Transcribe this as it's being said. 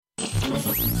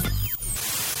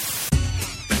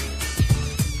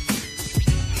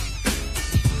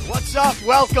What's up?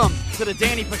 Welcome to the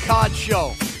Danny Picard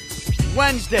Show.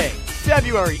 Wednesday,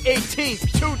 February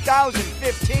 18th,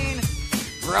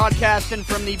 2015. Broadcasting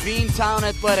from the Beantown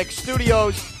Athletic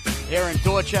Studios here in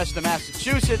Dorchester,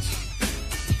 Massachusetts.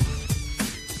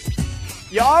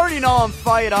 You already know I'm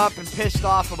fired up and pissed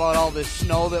off about all this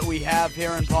snow that we have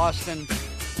here in Boston.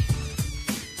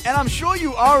 And I'm sure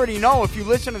you already know, if you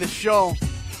listen to the show,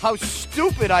 how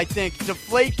stupid I think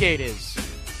Deflategate is.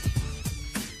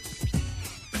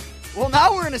 Well,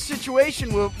 now we're in a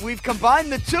situation where we've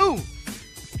combined the two.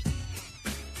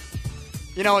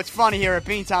 You know, it's funny here at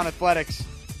Beantown Athletics.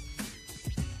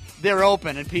 They're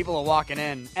open and people are walking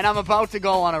in. And I'm about to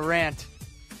go on a rant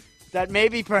that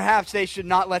maybe perhaps they should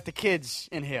not let the kids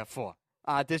in here for.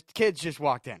 The kids just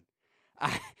walked in.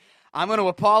 I'm going to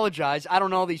apologize. I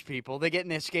don't know these people. They're getting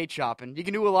their skate shopping. You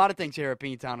can do a lot of things here at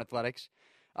Beantown Athletics.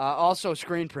 Also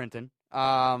screen printing.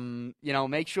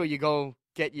 Make sure you go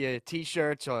get your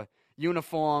T-shirts or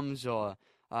uniforms or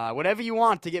whatever you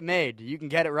want to get made. You can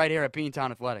get it right here at Beantown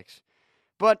Athletics.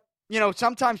 But,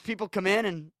 sometimes people come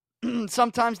in and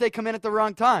sometimes they come in at the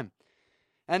wrong time.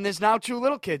 And there's now two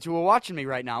little kids who are watching me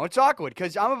right now. It's awkward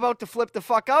because I'm about to flip the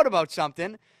fuck out about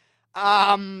something.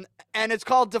 And it's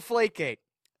called Deflategate.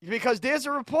 Because there's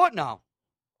a report now.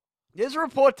 There's a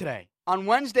report today on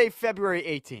Wednesday, February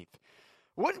 18th.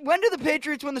 When did the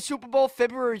Patriots win the Super Bowl?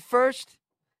 February 1st,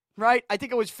 right? I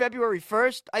think it was February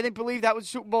 1st. I believe that was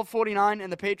Super Bowl 49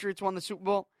 and the Patriots won the Super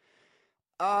Bowl.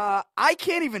 I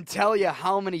can't even tell you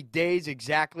how many days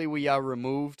exactly we are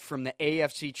removed from the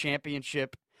AFC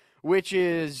Championship, which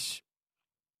is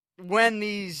when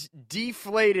these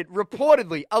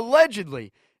reportedly,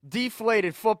 allegedly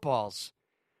deflated footballs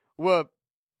were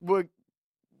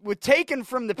taken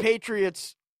from the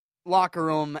Patriots locker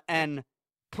room and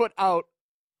put out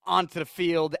onto the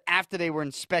field after they were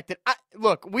inspected.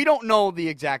 Look, we don't know the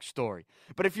exact story,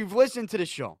 but if you've listened to the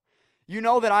show, you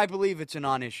know that I believe it's a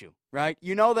non-issue, right?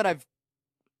 You know that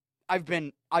I've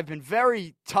been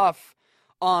very tough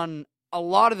on a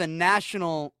lot of the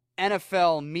national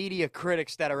NFL media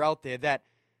critics that are out there that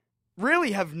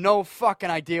really have no fucking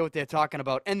idea what they're talking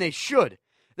about, and they should.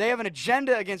 They have an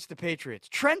agenda against the Patriots.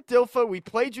 Trent Dilfer, we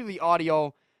played you the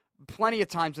audio plenty of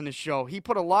times in this show. He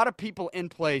put a lot of people in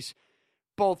place,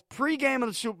 both pregame of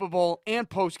the Super Bowl and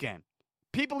postgame.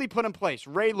 People he put in place,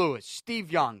 Ray Lewis,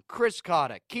 Steve Young, Chris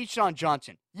Carter, Keyshawn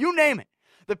Johnson, you name it.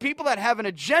 The people that have an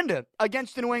agenda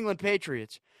against the New England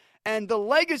Patriots and the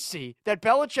legacy that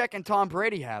Belichick and Tom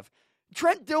Brady have,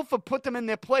 Trent Dilfer put them in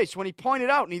their place when he pointed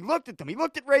out, and he looked at them. He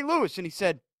looked at Ray Lewis, and he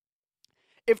said,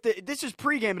 this is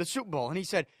pregame of the Super Bowl, and he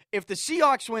said, if the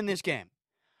Seahawks win this game,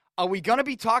 are we going to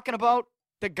be talking about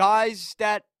the guys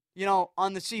that,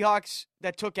 on the Seahawks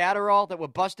that took Adderall, that were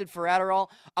busted for Adderall?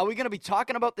 Are we going to be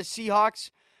talking about the Seahawks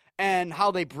and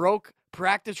how they broke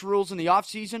practice rules in the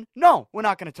offseason? No, we're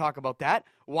not going to talk about that.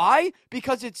 Why?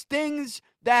 Because it's things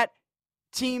that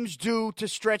teams do to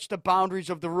stretch the boundaries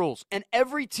of the rules. And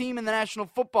every team in the National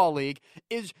Football League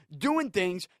is doing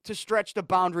things to stretch the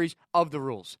boundaries of the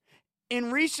rules. In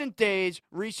recent days,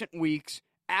 recent weeks,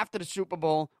 after the Super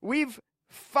Bowl, we've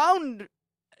found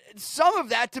some of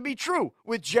that to be true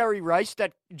with Jerry Rice.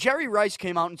 That Jerry Rice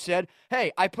came out and said,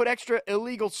 hey, I put extra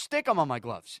illegal stickum on my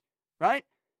gloves, right?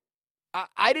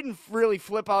 I didn't really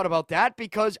flip out about that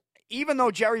because even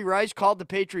though Jerry Rice called the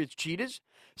Patriots cheaters,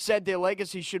 said their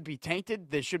legacy should be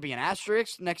tainted, there should be an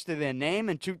asterisk next to their name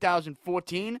in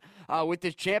 2014 with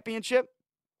this championship,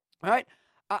 right?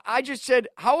 I just said,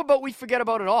 how about we forget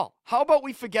about it all? How about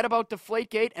we forget about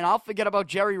Deflategate and I'll forget about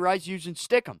Jerry Rice using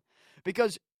stickum?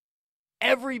 Because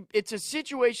it's a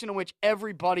situation in which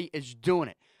everybody is doing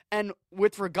it. And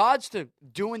with regards to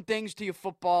doing things to your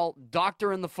football,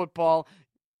 doctoring the football,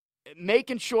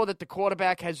 making sure that the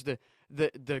quarterback has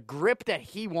the grip that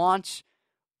he wants,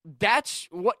 that's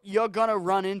what you're going to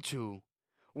run into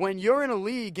when you're in a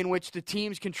league in which the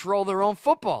teams control their own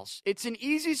footballs. It's an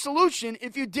easy solution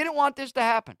if you didn't want this to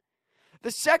happen.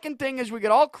 The second thing is we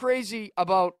get all crazy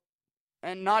about,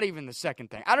 and not even the second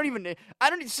thing. I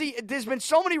don't see, there's been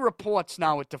so many reports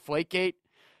now with Deflategate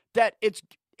that it's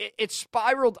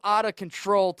spiraled out of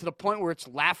control to the point where it's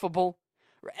laughable.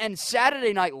 And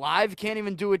Saturday Night Live can't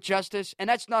even do it justice. And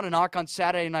that's not a knock on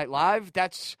Saturday Night Live.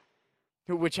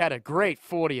 Which had a great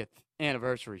 40th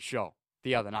anniversary show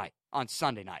the other night on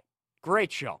Sunday night.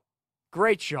 Great show.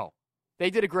 Great show. They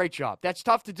did a great job. That's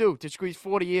tough to do, to squeeze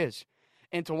 40 years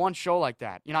into one show like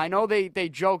that. I know they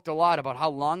joked a lot about how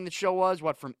long the show was,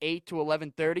 from 8 to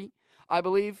 11:30, I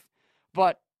believe.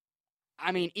 But,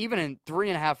 even in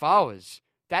 3.5 hours,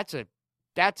 that's a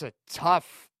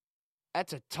tough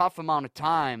That's a tough amount of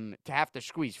time to have to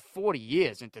squeeze 40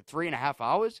 years into 3.5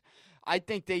 hours. I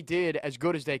think they did as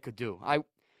good as they could do.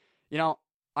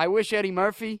 I wish Eddie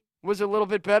Murphy was a little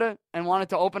bit better and wanted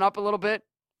to open up a little bit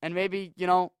and maybe,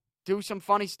 do some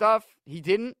funny stuff. He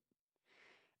didn't.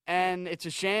 And it's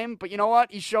a shame. But you know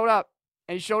what? He showed up.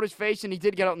 And he showed his face, and he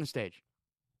did get out on the stage.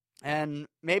 And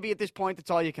maybe at this point,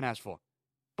 that's all you can ask for.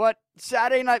 But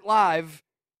Saturday Night Live,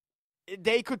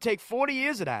 they could take 40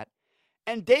 years of that,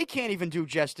 and they can't even do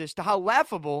justice to how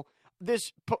laughable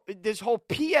this whole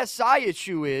PSI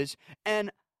issue is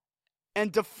and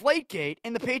Deflategate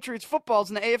in the Patriots footballs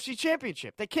in the AFC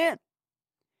Championship. They can't.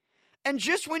 And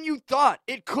just when you thought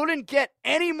it couldn't get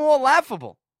any more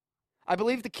laughable, I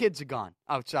believe the kids are gone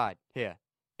outside here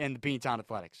in the Beantown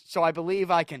Athletics. So I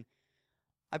believe I can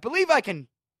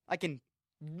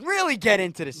really get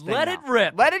into this thing. Let now. it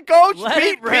rip. Let it go. Let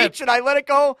it rip. Preach, and I let it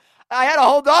go. I had to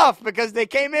hold off because they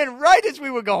came in right as we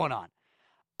were going on.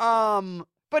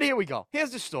 But here we go.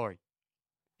 Here's the story.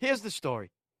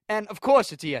 And of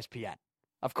course it's ESPN.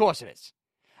 Of course it is.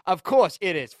 Of course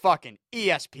it is fucking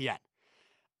ESPN.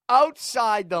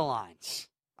 Outside the lines.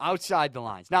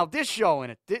 Now this show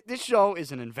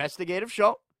is an investigative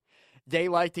show. They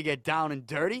like to get down and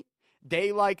dirty.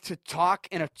 They like to talk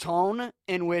in a tone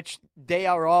in which they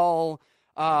are all,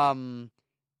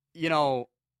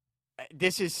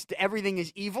 everything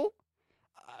is evil.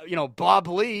 Bob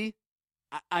Lee,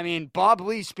 Bob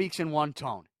Lee speaks in one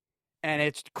tone, and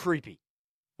it's creepy.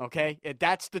 Okay?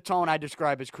 That's the tone I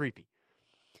describe as creepy.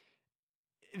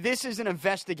 This is an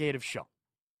investigative show.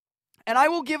 And I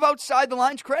will give Outside the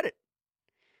Lines credit.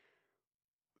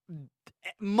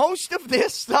 Most of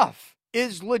this stuff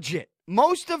is legit.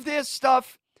 Most of this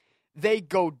stuff, they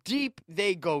go deep,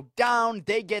 they go down,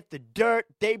 they get the dirt,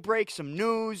 they break some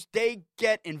news, they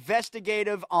get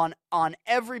investigative on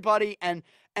everybody, and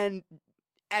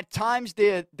at times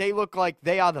they look like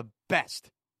they are the best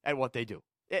at what they do.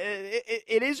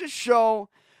 It is a show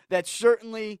that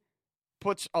certainly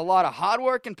puts a lot of hard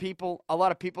work in people, a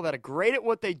lot of people that are great at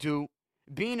what they do,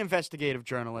 being investigative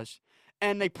journalists,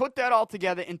 and they put that all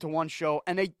together into one show,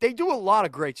 and they do a lot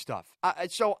of great stuff.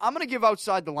 So I'm going to give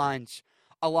Outside the Lines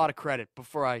a lot of credit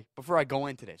before I go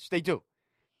into this. They do.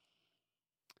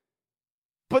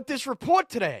 But this report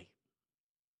today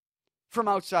from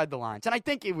Outside the Lines, and I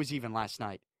think it was even last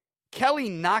night, Kelly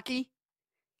Nockey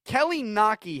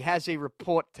has a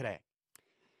report today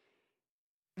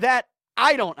that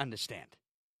I don't understand.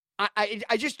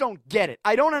 I just don't get it.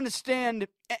 I don't understand,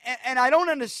 and I don't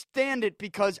understand it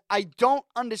because I don't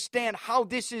understand how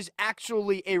this is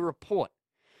actually a report.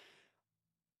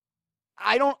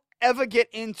 I don't ever get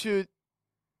into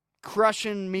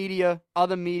crushing media,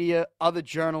 other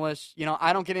journalists.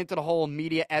 I don't get into the whole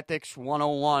media ethics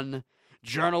 101,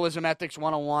 journalism ethics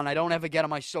 101. I don't ever get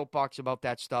on my soapbox about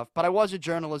that stuff, but I was a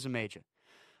journalism major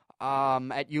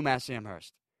at UMass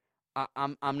Amherst.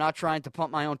 I'm not trying to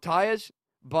pump my own tires,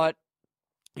 but,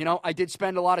 I did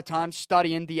spend a lot of time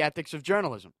studying the ethics of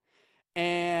journalism.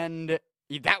 And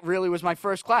that really was my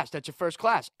first class. That's your first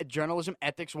class, Journalism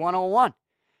Ethics 101.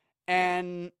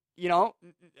 And,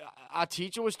 our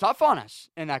teacher was tough on us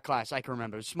in that class, I can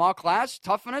remember. It was a small class,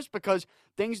 tough on us because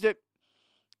things that,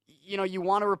 you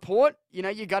want to report,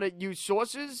 you got to use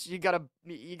sources. You got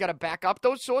to back up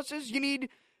those sources. You need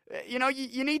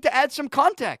to add some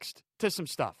context to some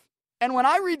stuff. And when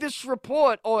I read this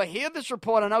report or hear this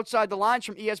report on Outside the Lines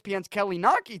from ESPN's Kelly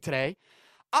Nockey today,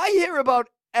 I hear about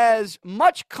as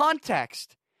much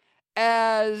context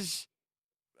as,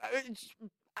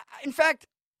 in fact,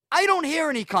 I don't hear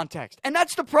any context. And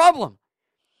that's the problem.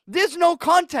 There's no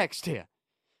context here.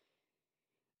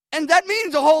 And that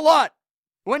means a whole lot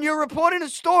when you're reporting a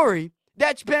story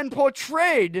that's been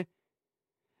portrayed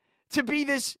to be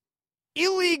this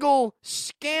illegal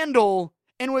scandal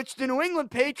in which the New England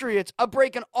Patriots are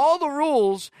breaking all the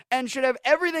rules and should have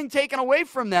everything taken away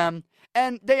from them.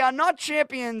 And they are not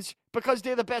champions because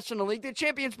they're the best in the league. They're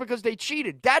champions because they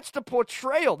cheated. That's the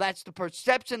portrayal. That's the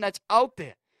perception that's out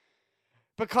there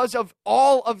because of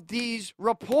all of these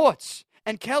reports.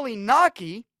 And Kelly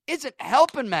Nockey isn't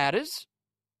helping matters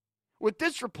with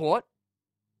this report.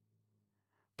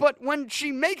 But when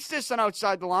she makes this on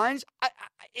Outside the Lines,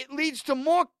 it leads to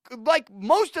more, like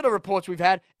most of the reports we've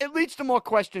had, it leads to more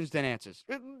questions than answers.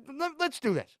 Let's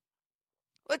do this.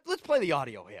 Let's play the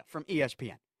audio here from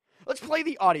ESPN. Let's play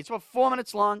the audio. It's about 4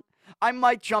 minutes long. I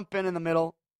might jump in the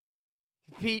middle.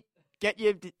 Pete, get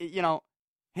your,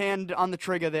 hand on the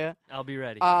trigger there. I'll be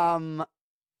ready.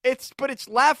 It's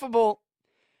laughable.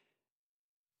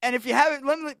 And if you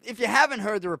haven't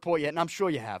heard the report yet, and I'm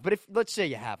sure you have, but let's say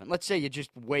you haven't, let's say you're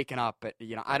just waking up at,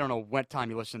 I don't know what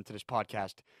time you listen to this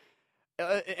podcast.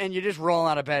 and you're just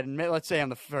rolling out of bed, and let's say I'm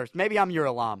the first. Maybe I'm your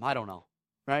alarm. I don't know,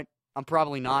 right? I'm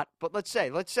probably not, but let's say,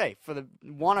 for the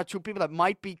one or two people that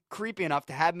might be creepy enough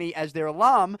to have me as their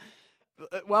alarm,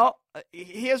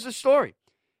 here's the story.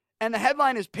 And the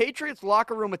headline is, Patriots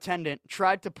locker room attendant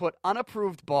tried to put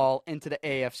unapproved ball into the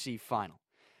AFC final.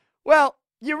 Well,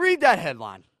 you read that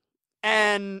headline,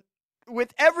 and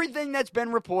with everything that's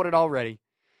been reported already,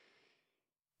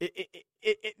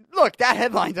 look, that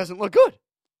headline doesn't look good.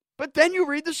 But then you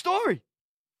read the story.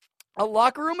 A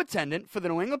locker room attendant for the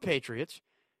New England Patriots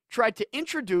tried to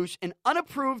introduce an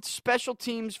unapproved special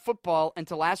teams football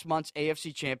into last month's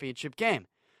AFC Championship game.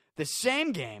 The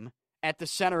same game at the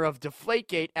center of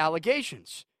Deflategate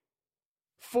allegations.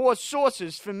 4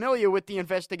 sources familiar with the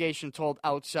investigation told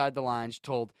Outside the Lines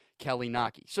told Kelly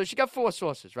Naki. So she got 4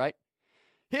 sources, right?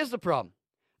 Here's the problem.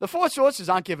 The 4 sources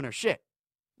aren't giving her shit.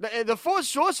 The 4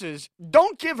 sources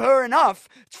don't give her enough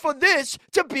for this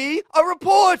to be a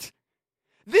report.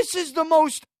 This is the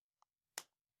most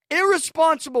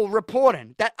irresponsible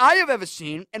reporting that I have ever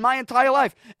seen in my entire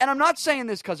life. And I'm not saying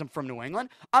this because I'm from New England.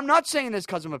 I'm not saying this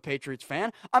because I'm a Patriots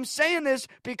fan. I'm saying this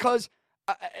because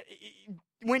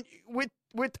with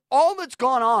all that's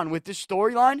gone on with this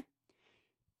storyline,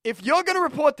 if you're going to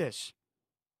report this,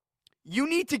 you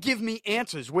need to give me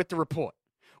answers with the report.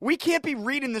 We can't be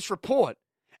reading this report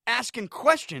asking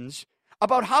questions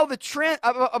about how the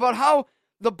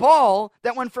ball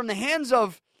that went from the hands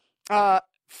of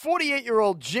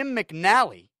 48-year-old Jim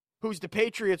McNally, who's the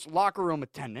Patriots locker room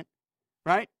attendant,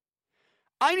 right?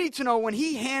 I need to know when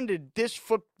he handed this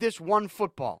one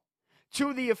football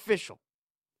to the official.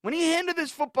 When he handed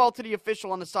this football to the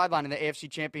official on the sideline in the AFC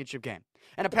Championship game.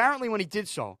 And apparently when he did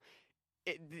so,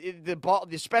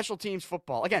 the special teams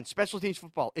football, again, special teams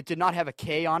football, it did not have a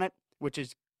K on it, which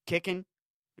is kicking.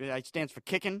 It stands for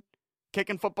kicking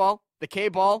football, the K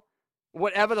ball,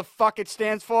 whatever the fuck it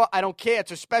stands for. I don't care.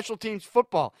 It's a special teams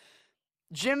football.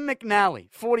 Jim McNally,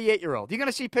 48-year-old. You're going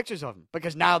to see pictures of him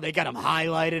because now they got him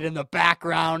highlighted in the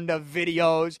background of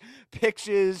videos,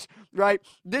 pictures, right?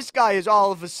 This guy has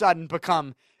all of a sudden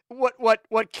become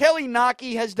what Kelly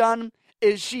Naki has done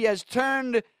is she has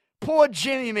turned poor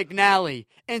Jimmy McNally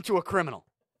into a criminal.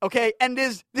 Okay? And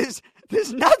there's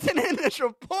nothing in this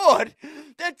report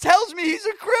that tells me he's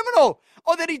a criminal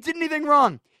or that he did anything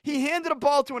wrong. He handed a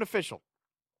ball to an official.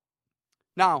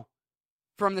 Now,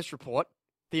 from this report,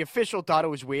 the official thought it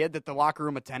was weird that the locker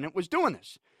room attendant was doing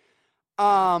this.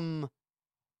 But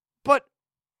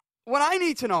what I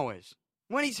need to know is,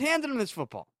 when he's handing him this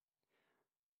football,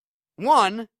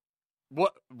 one,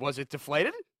 what was it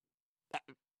deflated?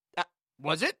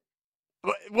 Was it?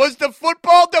 Was the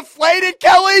football deflated,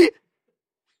 Kelly?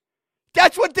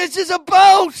 That's what this is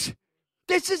about.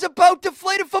 This is about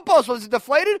deflated footballs. Was it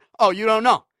deflated? Oh, you don't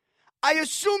know. I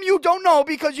assume you don't know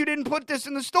because you didn't put this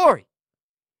in the story.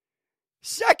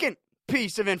 Second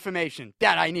piece of information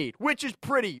that I need, which is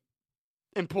pretty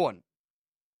important.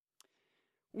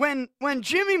 When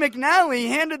Jimmy McNally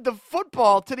handed the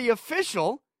football to the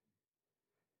official,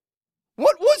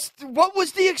 what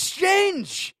was the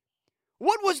exchange?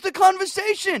 What was the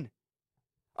conversation?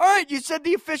 All right, you said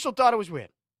the official thought it was weird.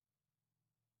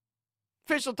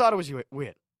 Official thought it was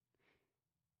weird.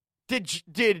 Did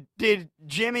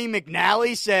Jimmy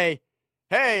McNally say,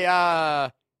 "Hey,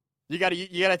 you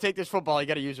gotta take this football. You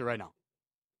gotta use it right now.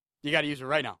 You gotta use it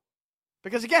right now,"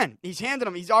 because again, he's handed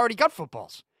him. He's already got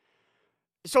footballs.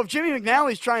 So if Jimmy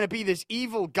McNally's trying to be this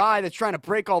evil guy that's trying to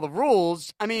break all the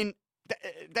rules, I mean,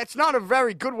 that's not a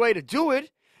very good way to do it.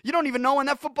 You don't even know when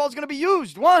that football's going to be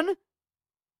used. 1.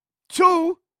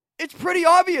 2, it's pretty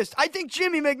obvious. I think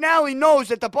Jimmy McNally knows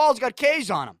that the ball's got K's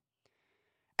on him.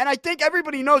 And I think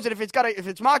everybody knows that if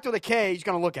it's marked with a K, he's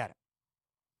going to look at it.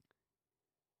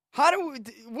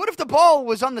 What if the ball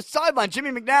was on the sideline?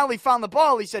 Jimmy McNally found the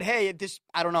ball. He said, "Hey,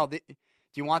 I don't know. Do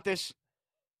you want this?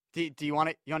 Do you want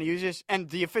it? You want to use this?" And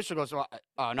the official goes,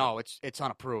 "Oh no, it's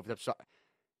unapproved. I'm sorry.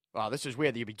 Wow, this is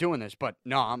weird that you'd be doing this, but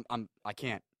no, I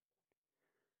can't."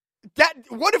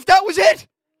 What if that was it?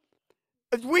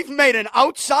 We've made an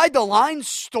outside the line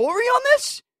story on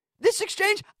this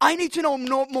exchange. I need to know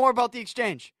more about the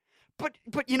exchange. But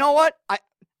you know what?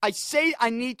 I say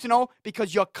I need to know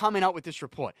because you're coming out with this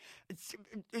report.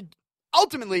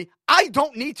 Ultimately, I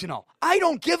don't need to know. I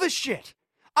don't give a shit.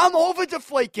 I'm over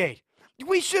Deflategate.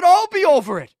 We should all be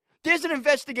over it. There's an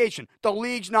investigation. The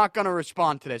league's not going to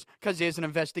respond to this because there's an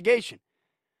investigation.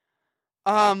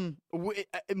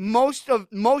 Most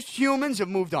humans have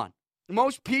moved on.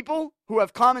 Most people who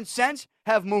have common sense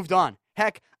have moved on.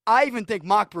 Heck, I even think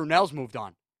Mark Brunell's moved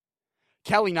on.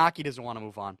 Kelly Naki doesn't want to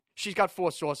move on. She's got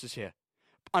 4 sources here.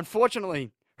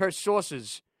 Unfortunately, her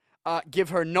sources give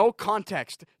her no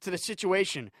context to the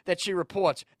situation that she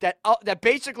reports that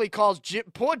basically calls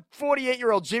poor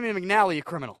 48-year-old Jimmy McNally a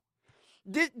criminal.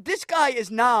 This guy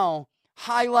is now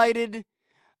highlighted.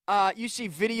 You see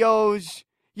videos.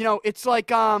 It's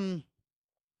like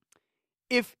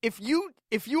if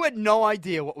you had no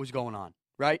idea what was going on,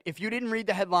 right? If you didn't read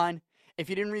the headline, if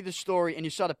you didn't read the story, and you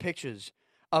saw the pictures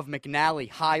of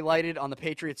McNally highlighted on the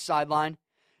Patriots sideline,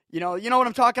 you know what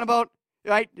I'm talking about,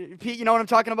 right? Pete, you know what I'm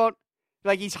talking about?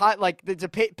 Like he's hot. Like there's a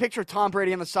picture of Tom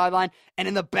Brady on the sideline, and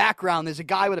in the background there's a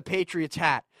guy with a Patriots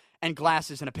hat and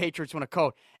glasses and a Patriots winter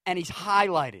coat, and he's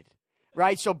highlighted,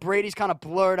 right? So Brady's kind of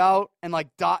blurred out, and like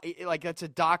that's a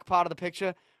dark part of the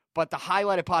picture, but the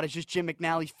highlighted part is just Jim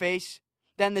McNally's face.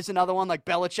 Then there's another one, like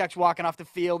Belichick's walking off the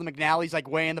field, and McNally's like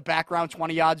way in the background,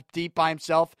 20 yards deep by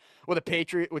himself with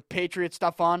Patriot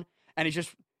stuff on, and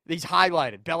he's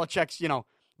highlighted. Belichick's,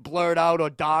 blurred out or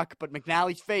dark, but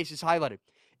McNally's face is highlighted.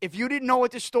 If you didn't know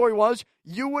what this story was,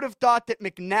 you would have thought that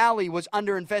McNally was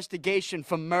under investigation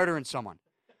for murdering someone,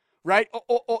 right?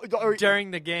 Or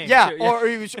during the game. Yeah, too,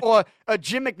 yeah. or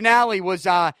Jim McNally was,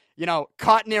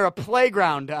 caught near a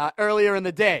playground earlier in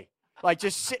the day, like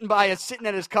just sitting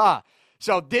at his car.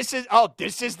 So this is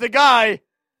the guy.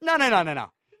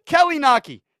 No. Kelly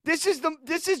Naki, this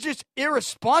is just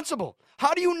irresponsible.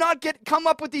 How do you not come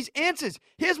up with these answers?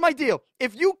 Here's my deal.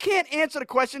 If you can't answer the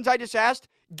questions I just asked,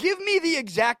 give me the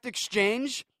exact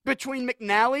exchange between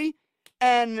McNally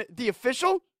and the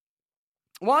official.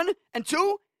 1, and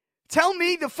 2, tell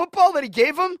me the football that he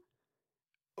gave him,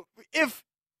 if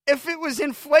it was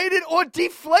inflated or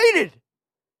deflated.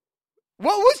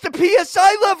 What was the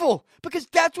PSI level? Because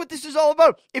that's what this is all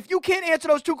about. If you can't answer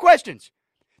those 2 questions,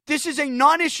 this is a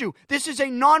non-issue. This is a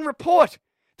non-report.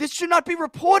 This should not be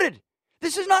reported.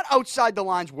 This is not outside the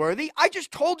lines worthy. I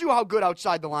just told you how good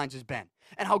outside the lines has been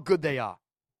and how good they are.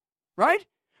 Right?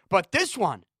 But this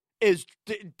one is,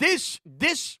 this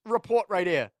report right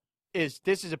here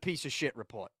this is a piece of shit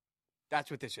report.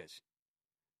 That's what this is.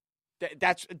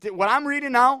 That's what I'm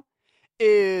reading now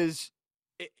is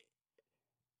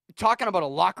talking about a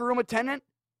locker room attendant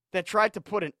that tried to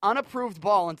put an unapproved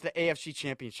ball into the AFC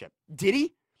Championship. Did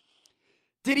he?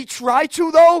 Did he try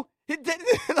to, though?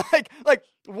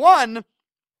 One,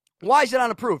 why is it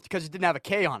unapproved? Because it didn't have a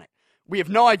K on it. We have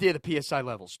no idea the PSI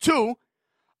levels. 2,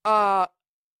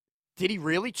 did he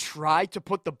really try to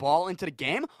put the ball into the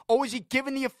game? Or was he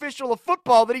giving the official a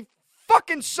football that he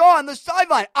fucking saw on the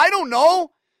sideline? I don't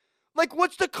know. Like,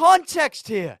 what's the context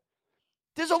here?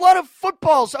 There's a lot of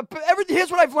footballs.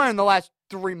 Here's what I've learned in the last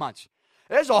 3 months.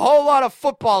 There's a whole lot of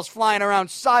footballs flying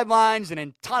around sidelines and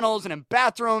in tunnels and in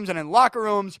bathrooms and in locker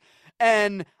rooms.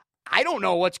 And I don't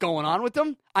know what's going on with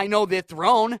them. I know they're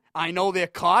thrown. I know they're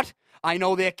caught. I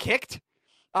know they're kicked.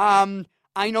 I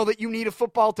know that you need a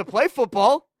football to play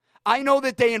football. I know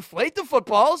that they inflate the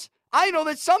footballs. I know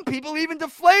that some people even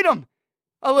deflate them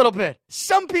a little bit.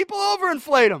 Some people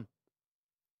overinflate them.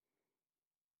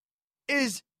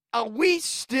 Are we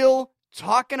still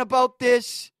talking about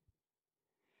this?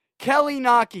 Kelly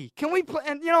Naki. Can we play?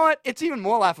 And you know what? It's even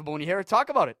more laughable when you hear her talk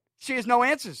about it. She has no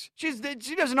answers. She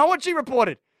doesn't know what she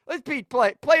reported. Let's play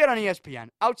it on ESPN.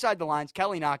 Outside the lines,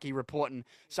 Kelly Naki reporting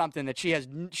something that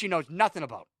she knows nothing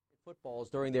about. Footballs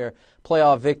during their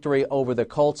playoff victory over the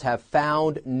Colts have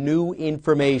found new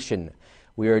information.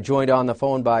 We are joined on the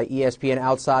phone by ESPN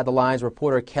Outside the Lines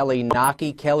reporter Kelly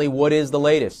Naki. Kelly, what is the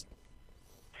latest?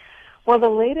 Well, the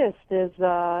latest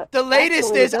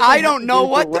is I don't know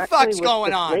what the fuck's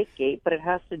going on. Deflategate, but it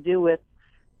has to do with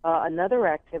another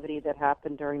activity that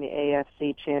happened during the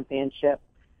AFC Championship.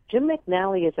 Jim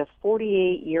McNally is a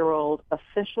 48-year-old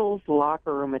official's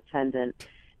locker room attendant,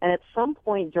 and at some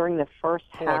point during the first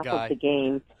half of the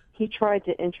game, he tried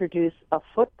to introduce a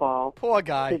football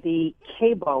to the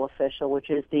K-ball official, which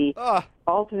is the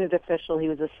alternate official he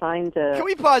was assigned to. Can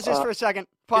we pause this for a second?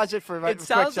 Pause it for a quick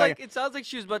second. It sounds like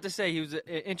she was about to say he was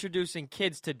introducing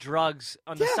kids to drugs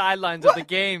on the sidelines of the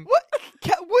game.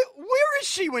 Where is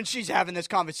she when she's having this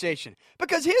conversation?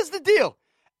 Because here's the deal.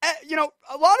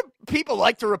 A lot of people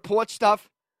like to report stuff.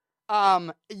 We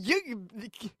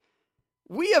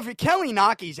have Kelly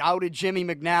Naki's outed Jimmy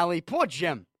McNally. Poor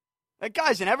Jim. That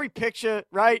guy's in every picture,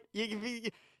 right?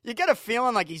 You get a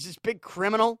feeling like he's this big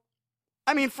criminal.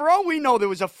 I mean, for all we know, there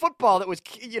was a football that was,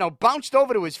 bounced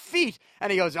over to his feet,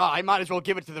 and he goes, I might as well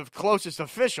give it to the closest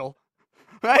official,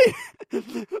 right?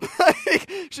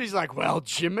 She's like, well,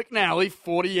 Jim McNally,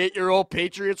 48-year-old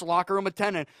Patriots locker room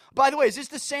attendant. By the way, is this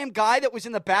the same guy that was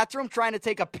in the bathroom trying to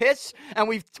take a piss, and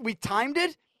we timed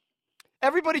it?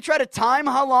 Everybody try to time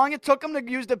how long it took him to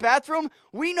use the bathroom.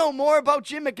 We know more about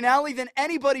Jim McNally than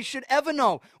anybody should ever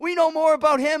know. We know more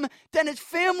about him than his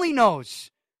family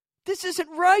knows. This isn't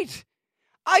right.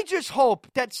 I just hope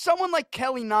that someone like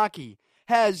Kelly Naki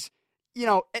has,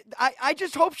 I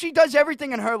just hope she does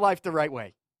everything in her life the right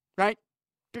way, right?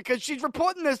 Because she's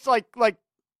reporting this but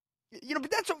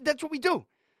that's what we do.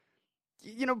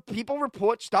 People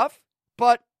report stuff,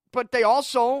 but they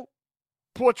also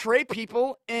portray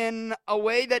people in a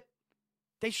way that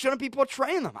they shouldn't be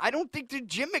portraying them. I don't think that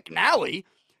Jim McNally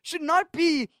should not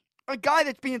be a guy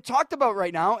that's being talked about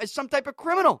right now as some type of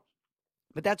criminal.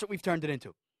 But that's what we've turned it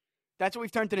into.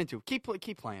 Keep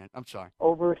playing it. I'm sorry.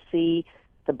 Oversee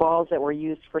the balls that were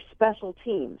used for special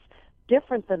teams,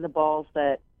 different than the balls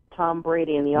that Tom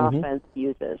Brady and the offense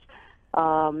uses.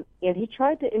 And he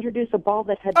tried to introduce a ball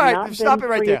that had not been... Stop it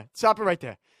right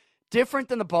there. Different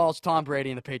than the balls Tom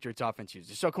Brady and the Patriots offense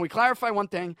uses. So can we clarify one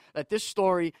thing? That this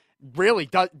story really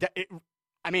does... it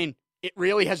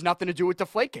really has nothing to do with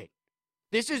Deflategate.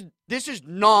 This is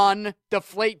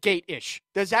non-Deflategate-ish.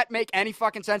 Does that make any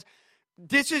fucking sense?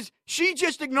 She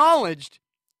just acknowledged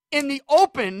in the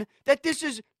open that this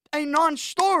is a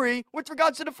non-story with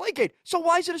regards to Deflategate. So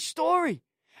why is it a story?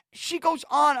 She goes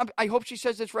on, I hope she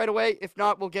says this right away. If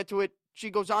not, we'll get to it. She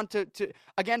goes on to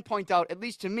again point out, at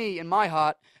least to me, in my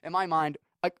heart, in my mind,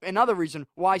 another reason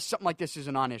why something like this is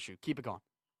a non-issue. Keep it going.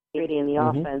 And the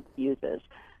offense uses.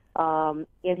 And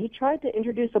he tried to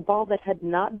introduce a ball that had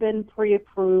not been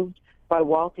pre-approved by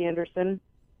Walt Anderson,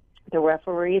 the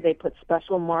referee. They put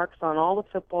special marks on all the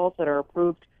footballs that are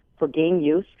approved for game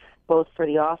use, both for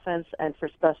the offense and for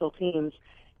special teams.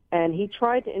 And he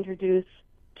tried to introduce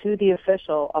to the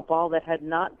official a ball that had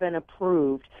not been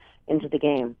approved into the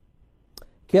game.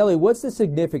 Kelly, what's the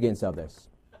significance of this?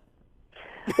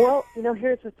 Well,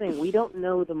 here's the thing. We don't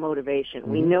know the motivation.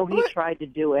 We know he tried to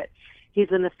do it. He's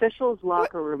an official's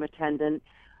locker room attendant.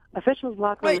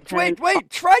 Wait.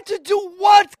 Tried to do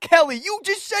what, Kelly? You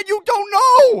just said you don't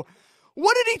know.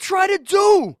 What did he try to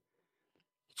do?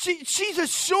 She's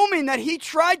assuming that he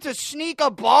tried to sneak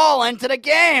a ball into the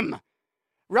game,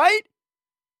 right?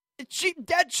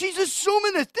 She's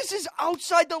assuming this. This is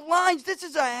outside the lines. This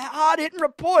is a hard-hitting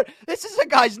report. This is a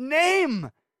guy's name.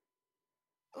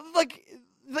 Like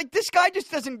this guy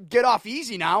just doesn't get off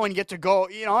easy now and get to go,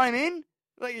 you know what I mean?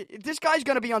 Like, this guy's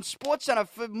going to be on SportsCenter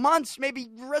for months, maybe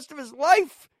the rest of his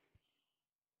life.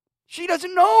 She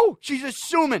doesn't know. She's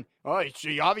assuming. Oh,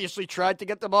 she obviously tried to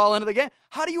get the ball into the game.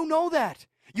 How do you know that?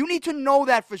 You need to know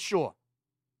that for sure.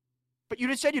 But you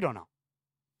just said you don't know.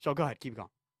 So go ahead, keep going.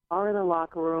 Are in the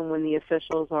locker room when the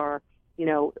officials are,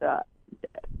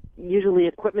 usually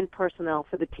equipment personnel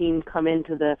for the team come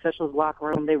into the officials' locker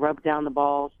room. They rub down the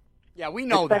balls. Yeah, we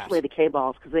know especially the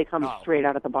K-balls because they come straight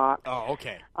out of the box. Oh,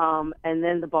 okay. And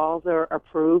then the balls are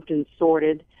approved and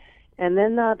sorted, and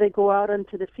then they go out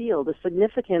onto the field. The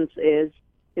significance is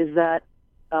that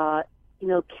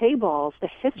K-balls, the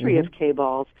history of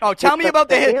K-balls. Oh, tell me about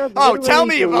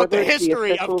the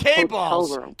history of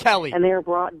K-balls, Kelly. And they are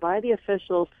brought by the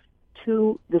officials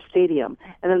to the stadium,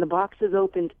 and then the box is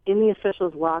opened in the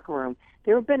officials' locker room.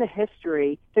 There's been a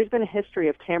history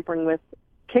of tampering with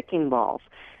kicking balls.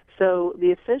 So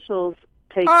the officials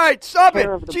take All right, stop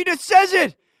care it. She just says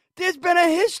it. There's been a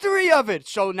history of it.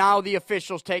 So now the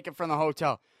officials take it from the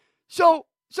hotel. So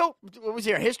was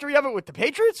there a history of it with the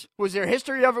Patriots? Was there a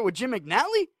history of it with Jim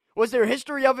McNally? Was there a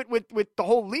history of it with the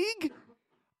whole league?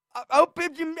 I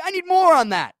need more on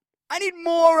that.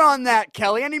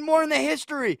 Kelly. I need more in the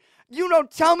history. You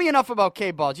don't tell me enough about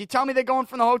K-balls. You tell me they're going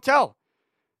from the hotel.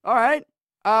 All right.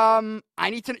 I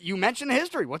need to. You mentioned the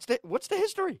history. What's the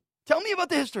history? Tell me about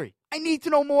the history. I need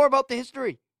to know more about the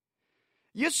history.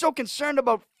 You're so concerned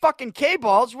about fucking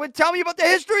K-balls. Tell me about the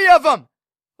history of them.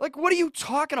 Like, what are you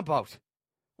talking about?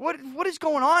 What is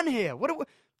going on here?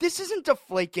 This isn't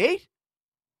Deflategate.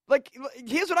 Like,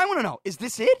 here's what I want to know. Is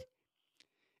this it?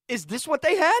 Is this what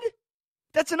they had?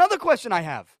 That's another question I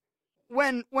have.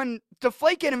 When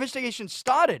Deflategate investigation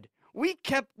started, we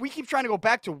keep trying to go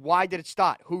back to why did it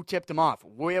start? Who tipped him off?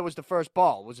 Where was the first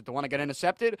ball? Was it the one that got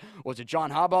intercepted? Was it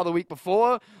John Harbaugh the week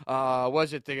before?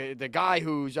 Was it the guy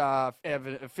who's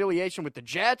affiliation with the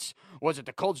Jets? Was it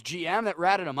the Colts GM that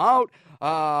ratted him out?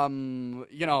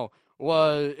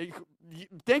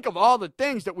 Think of all the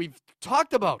things that we've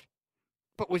talked about.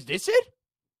 But was this it?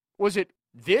 Was it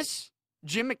this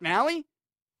Jim McNally?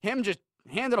 Him just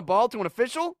handing a ball to an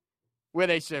official? Where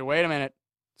they said, wait a minute,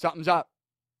 something's up.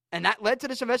 And that led to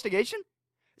this investigation?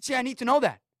 See, I need to know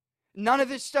that. None of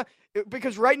this stuff.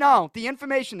 Because right now, the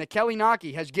information that Kelly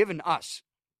Naki has given us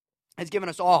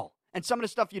all, and some of the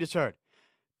stuff you just heard,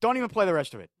 don't even play the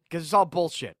rest of it, because it's all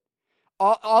bullshit.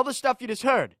 all the stuff you just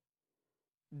heard,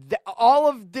 all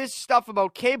of this stuff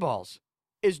about K-balls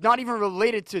is not even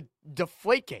related to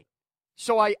Deflategate.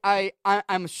 So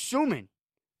I'm assuming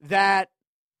that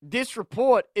this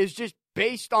report is just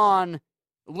based on,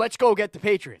 let's go get the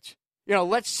Patriots.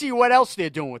 Let's see what else they're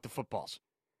doing with the footballs,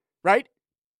 right?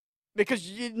 Because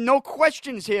no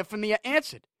questions here for me are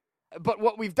answered. But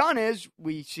what we've done is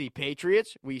we see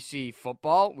Patriots, we see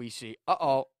football, we see,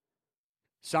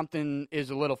 something is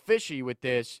a little fishy with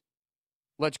this.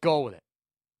 Let's go with it.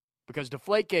 Because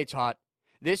Deflategate's hot.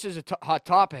 This is a hot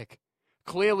topic.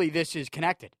 Clearly, this is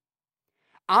connected.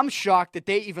 I'm shocked that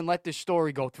they even let this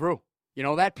story go through. You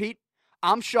know that, Pete?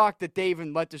 I'm shocked that they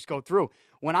even let this go through.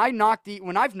 When I've knocked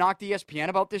ESPN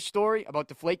about this story, about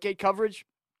Deflategate coverage,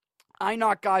 I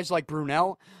knock guys like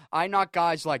Brunel. I knock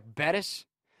guys like Bettis.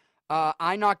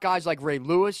 I knock guys like Ray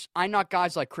Lewis. I knock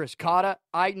guys like Chris Carter.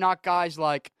 I knock guys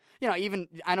like, I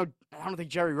don't think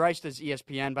Jerry Rice does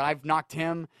ESPN, but I've knocked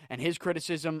him and his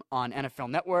criticism on NFL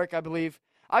Network, I believe.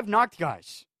 I've knocked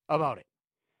guys about it.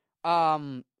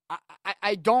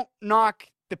 I don't knock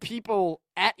the people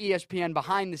at ESPN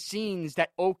behind the scenes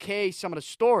that okay some of the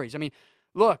stories. I mean,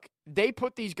 look, they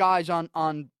put these guys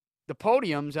on the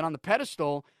podiums and on the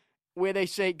pedestal where they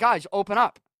say, guys, open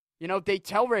up. They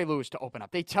tell Ray Lewis to open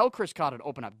up. They tell Chris Carter to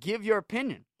open up. Give your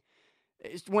opinion.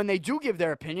 When they do give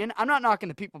their opinion, I'm not knocking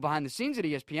the people behind the scenes at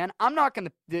ESPN. I'm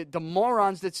knocking the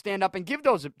morons that stand up and give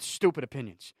those stupid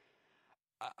opinions.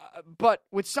 But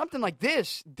with something like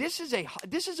this is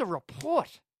a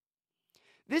report.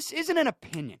 This isn't an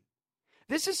opinion.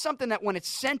 This is something that when it's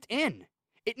sent in,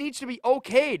 it needs to be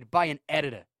okayed by an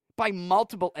editor, by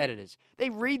multiple editors. They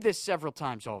read this several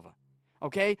times over.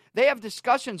 Okay? They have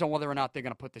discussions on whether or not they're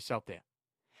going to put this out there.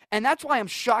 And that's why I'm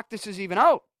shocked this is even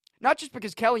out. Not just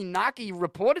because Kelly Naki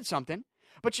reported something,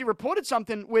 but she reported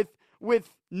something with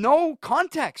no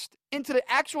context into the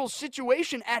actual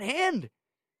situation at hand.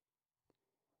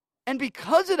 And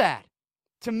because of that,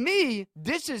 to me,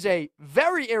 this is a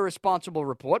very irresponsible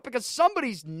report because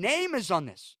somebody's name is on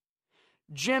this.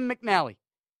 Jim McNally.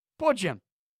 Poor Jim.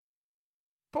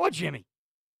 Poor Jimmy.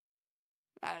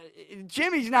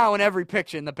 Jimmy's now in every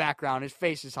picture in the background. His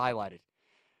face is highlighted.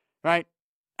 Right?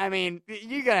 I mean,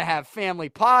 you're going to have family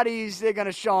parties. They're going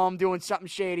to show him doing something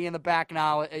shady in the back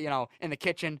now, in the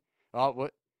kitchen. Oh,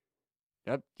 what?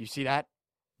 Yep, you see that?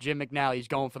 Jim McNally's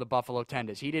going for the buffalo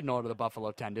tenders. He didn't order the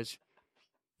buffalo tenders.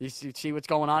 You see what's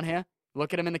going on here?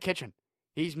 Look at him in the kitchen.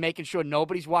 He's making sure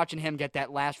nobody's watching him get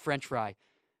that last French fry.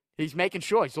 He's making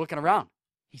sure. He's looking around.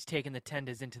 He's taking the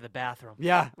tenders into the bathroom.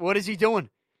 Yeah, what is he doing?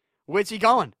 Where's he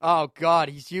going? Oh, God,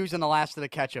 he's using the last of the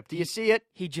ketchup. Do you see it?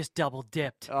 He just double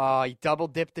dipped. Oh, he double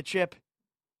dipped the chip.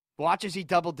 Watch as he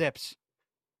double dips.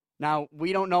 Now,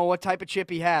 we don't know what type of chip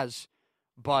he has,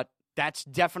 but that's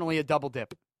definitely a double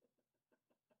dip.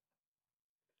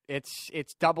 It's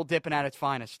double dipping at its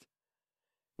finest.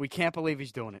 We can't believe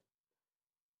he's doing it.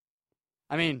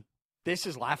 I mean, this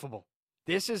is laughable.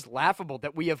 This is laughable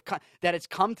that that it's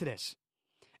come to this.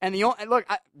 And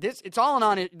it's all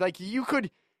on it. Like you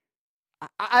could.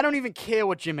 I don't even care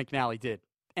what Jim McNally did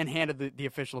and handed the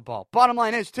official the ball. Bottom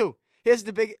line is, too, here's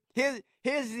the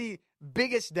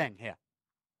biggest thing here.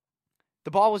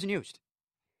 The ball wasn't used.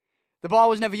 The ball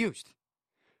was never used.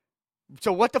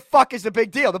 So what the fuck is the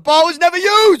big deal? The ball was never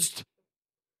used!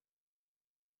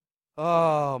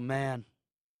 Oh, man.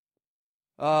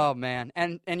 Oh, man.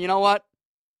 And you know what?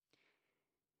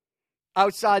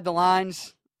 Outside the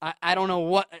lines, I don't know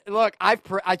what. Look, I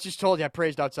just told you I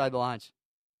praised outside the lines.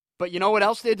 But you know what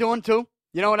else they're doing, too?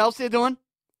 You know what else they're doing?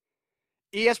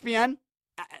 ESPN.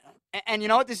 And you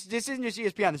know what? This isn't just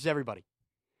ESPN. This is everybody.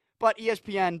 But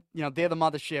ESPN, they're the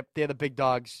mothership. They're the big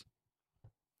dogs.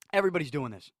 Everybody's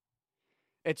doing this.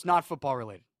 It's not football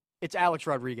related. It's Alex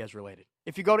Rodriguez related.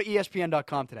 If you go to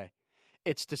ESPN.com today,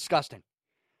 it's disgusting.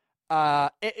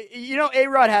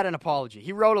 A-Rod had an apology.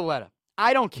 He wrote a letter.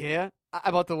 I don't care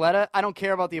about the letter. I don't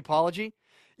care about the apology.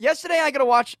 Yesterday,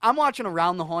 I'm watching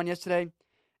Around the Horn yesterday,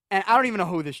 and I don't even know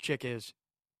who this chick is.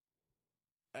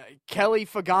 Kelly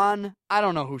Fagan. I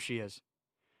don't know who she is.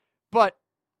 But,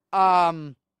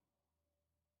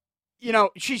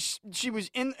 she was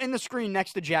in the screen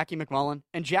next to Jackie McMullen,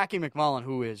 and Jackie McMullen,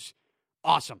 who is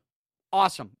awesome.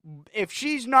 Awesome. If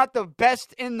she's not the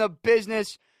best in the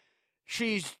business,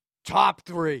 she's top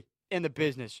 3 in the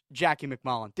business, Jackie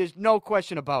McMullen. There's no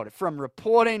question about it. From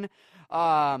reporting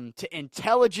to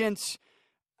intelligence,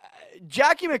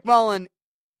 Jackie McMullen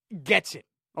gets it,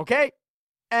 okay?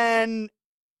 And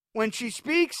when she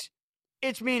speaks,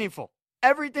 it's meaningful.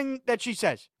 Everything that she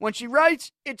says. When she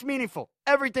writes, it's meaningful.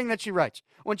 Everything that she writes.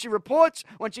 When she reports,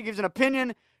 when she gives an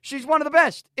opinion, she's one of the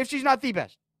best, if she's not the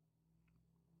best.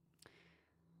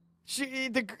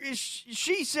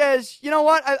 She says, you know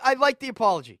what? I like the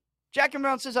apology. Jackie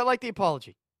Brown says, I like the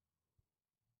apology.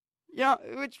 You know,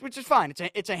 which is fine.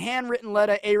 It's a handwritten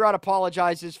letter. A-Rod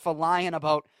apologizes for lying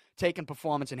about taking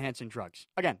performance-enhancing drugs.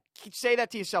 Again, say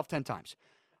that to yourself 10 times.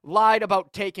 Lied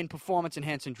about taking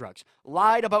performance-enhancing drugs.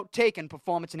 Lied about taking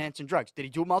performance-enhancing drugs. Did he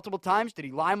do it multiple times? Did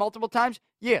he lie multiple times?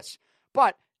 Yes.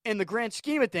 But in the grand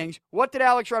scheme of things, what did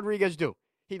Alex Rodriguez do?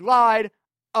 He lied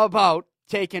about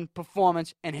taking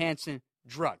performance-enhancing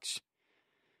drugs.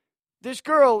 This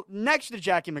girl next to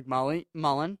Jackie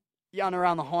McMullen, yelling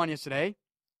around the horn yesterday,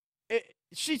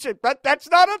 she said,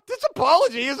 this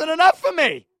apology isn't enough for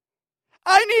me.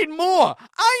 I need more.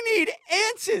 I need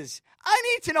answers. I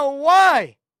need to know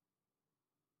why.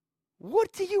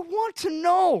 What do you want to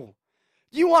know?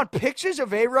 Do you want pictures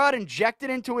of A-Rod injected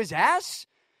into his ass?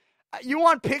 You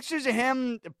want pictures of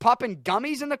him popping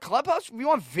gummies in the clubhouse? You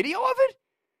want video of it?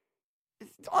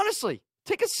 Honestly,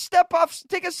 take a step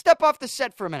off the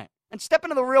set for a minute and step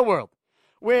into the real world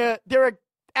where there are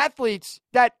athletes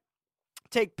that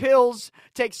take pills,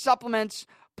 take supplements,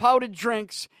 powdered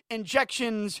drinks,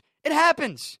 injections. It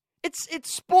happens.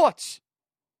 It's sports.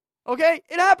 Okay?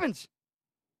 It happens.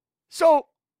 So,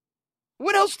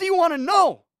 what else do you want to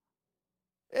know?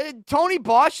 Tony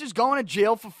Bosch is going to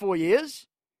jail for 4 years.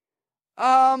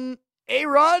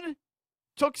 A-Rod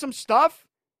took some stuff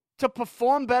to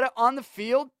perform better on the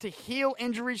field, to heal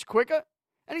injuries quicker,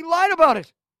 and he lied about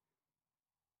it.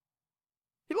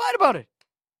 He lied about it.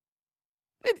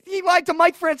 He lied to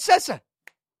Mike Francesa.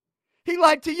 He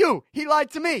lied to you. He lied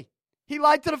to me. He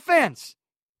lied to the fans.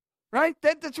 Right?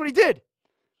 That's what he did.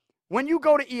 When you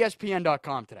go to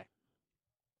ESPN.com today,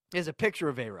 there's a picture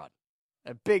of A-Rod.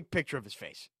 A big picture of his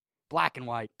face. Black and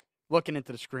white. Looking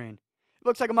into the screen. It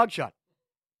looks like a mugshot.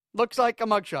 Looks like a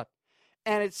mugshot.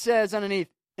 And it says underneath,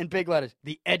 in big letters,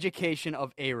 the education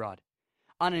of A-Rod.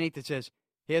 Underneath it says,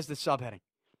 here's the subheading.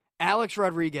 Alex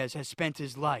Rodriguez has spent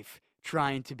his life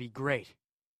trying to be great.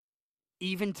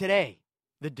 Even today,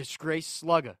 the disgraced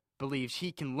slugger believes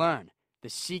he can learn the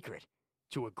secret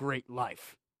to a great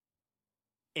life.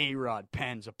 A-Rod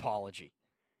pens apology.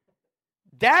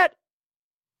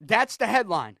 That's the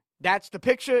headline. That's the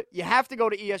picture. You have to go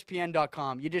to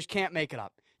ESPN.com. You just can't make it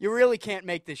up. You really can't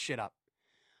make this shit up.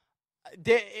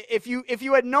 If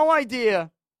you had no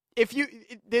idea,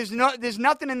 there's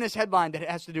nothing in this headline that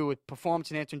has to do with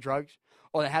performance-enhancing drugs,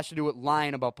 or that has to do with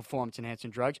lying about performance-enhancing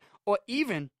drugs, or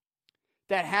even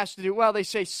that has to do, well, they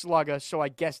say slugger, so I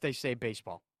guess they say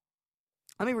baseball.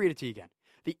 Let me read it to you again.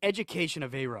 The education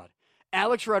of A-Rod.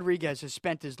 Alex Rodriguez has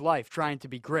spent his life trying to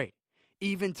be great.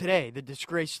 Even today, the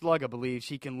disgraced slugger believes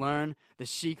he can learn the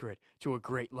secret to a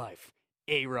great life.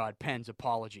 A-Rod pens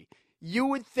apology. You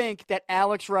would think that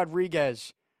Alex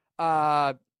Rodriguez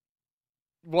was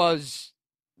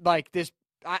like this.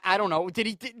 I don't know.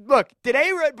 Did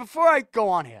A-Rod, before I go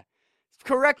on here,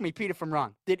 correct me, Pete, if I'm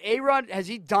wrong. Did A-Rod, has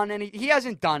he done any? He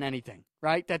hasn't done anything,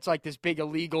 right? That's like this big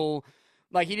illegal,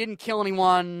 like he didn't kill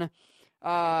anyone.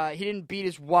 He didn't beat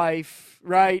his wife,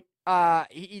 right?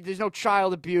 There's no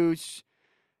child abuse.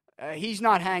 He's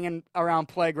not hanging around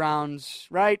playgrounds,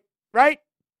 right? Right?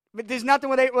 But there's nothing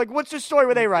with A-Rod. Like, what's the story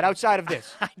with A-Rod outside of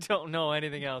this? I don't know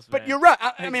anything else, But man. you're right.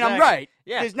 I mean, I'm right.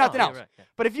 Yeah, There's nothing else. Right, yeah.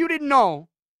 But if you didn't know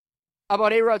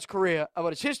about A-Rod's career,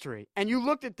 about his history, and you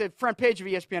looked at the front page of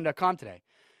ESPN.com today,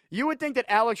 you would think that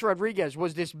Alex Rodriguez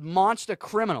was this monster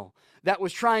criminal that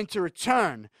was trying to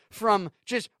return from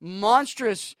just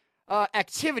monstrous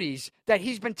activities that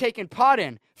he's been taking part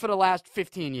in for the last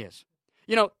 15 years.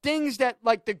 You know, things that,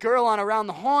 like the girl on Around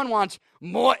the Horn wants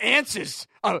more answers.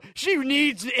 She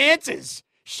needs answers.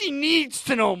 She needs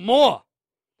to know more.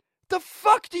 The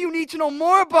fuck do you need to know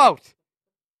more about?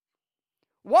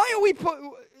 Why are we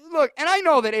look, and I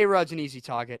know that A-Rod's an easy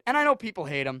target, and I know people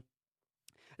hate him.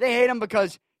 They hate him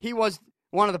because he was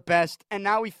one of the best, and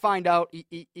now we find out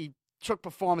he took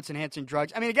performance-enhancing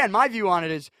drugs. I mean, again, my view on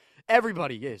it is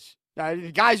everybody is.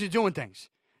 Guys are doing things.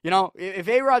 You know, if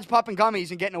A-Rod's popping gummies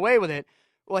and getting away with it,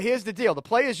 well, here's the deal. The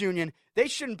Players Union, they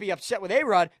shouldn't be upset with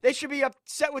A-Rod. They should be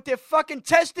upset with their fucking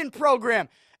testing program.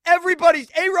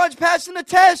 A-Rod's passing the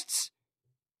tests.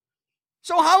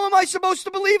 So how am I supposed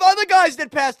to believe other guys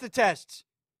that pass the tests?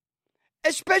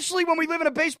 Especially when we live in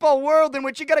a baseball world in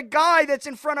which you got a guy that's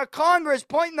in front of Congress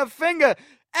pointing the finger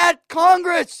at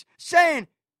Congress saying,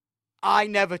 I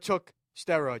never took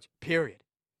steroids, period.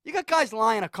 You got guys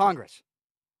lying at Congress.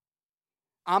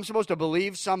 I'm supposed to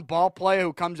believe some ball player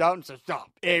who comes out and says,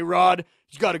 A-Rod,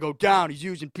 he's got to go down. He's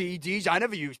using PEDs. I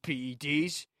never use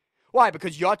PEDs. Why?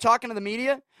 Because you're talking to the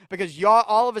media? Because you're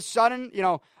all of a sudden, you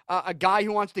know, a guy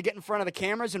who wants to get in front of the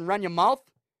cameras and run your mouth?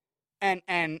 And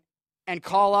and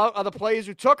call out other players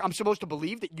who took, I'm supposed to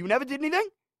believe that you never did anything?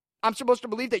 I'm supposed to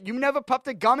believe that you never puffed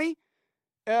a gummy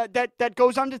that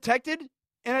goes undetected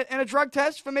in a drug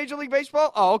test for Major League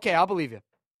Baseball? Oh, okay, I'll believe you.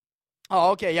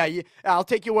 Oh, okay, yeah, I'll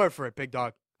take your word for it, big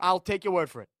dog. I'll take your word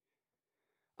for it.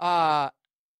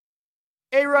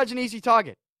 A-Rod's an easy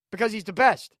target because he's the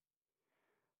best.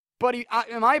 But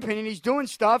in my opinion, he's doing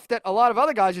stuff that a lot of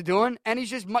other guys are doing, and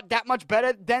he's just that much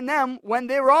better than them when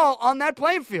they were all on that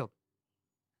playing field.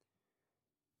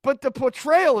 But the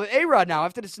portrayal of A-Rod now,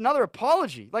 after this another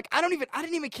apology, like I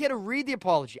didn't even care to read the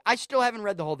apology. I still haven't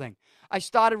read the whole thing. I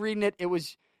started reading it. It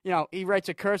was, he writes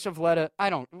a cursive letter.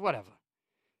 Whatever.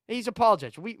 He's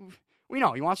apologized. We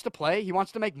know he wants to play. He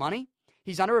wants to make money.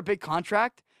 He's under a big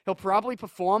contract. He'll probably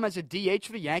perform as a DH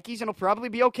for the Yankees, and he'll probably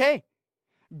be okay.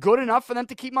 Good enough for them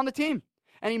to keep him on the team.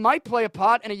 And he might play a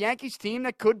part in a Yankees team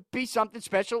that could be something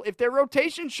special if their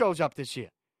rotation shows up this year.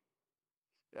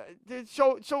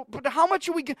 But how much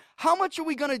are we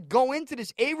going to go into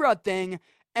this A-Rod thing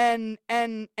and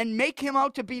make him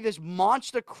out to be this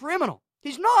monster criminal?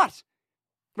 He's not.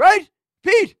 Right?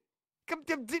 Pete,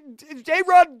 is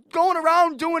A-Rod going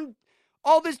around doing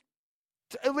all this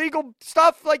illegal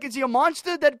stuff? Like, is he a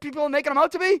monster that people are making him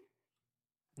out to be?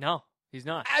 No, he's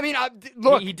not. I mean,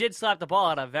 look. He did slap the ball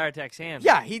out of Varitek's hand.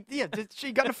 Yeah,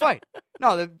 she got in a fight.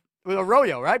 No, with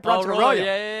Arroyo, right? Bronson Arroyo.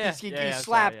 Yeah. He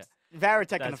slapped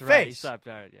Varitek in the right. face. He slapped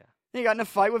Varitek, yeah. He got in a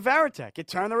fight with Varitek. It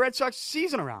turned the Red Sox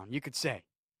season around, you could say.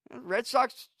 Red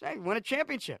Sox win a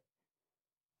championship.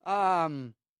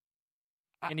 And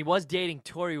he was dating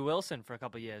Tori Wilson for a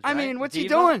couple years, right? I mean, what's he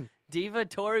doing? Diva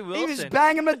Tori Wilson. He was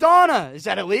banging Madonna. Is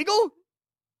that illegal?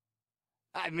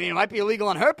 I mean, it might be illegal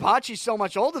on her part. She's so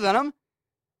much older than him.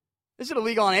 Is it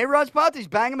illegal on A-Rod's part? He's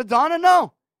banging Madonna?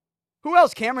 No. Who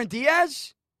else? Cameron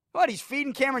Diaz? What? He's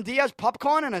feeding Cameron Diaz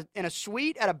popcorn in a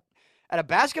suite at a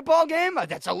basketball game?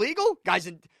 That's illegal? Guy's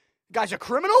a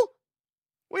criminal?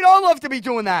 We'd all love to be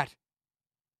doing that.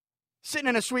 Sitting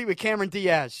in a suite with Cameron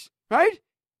Diaz, right?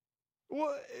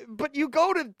 But you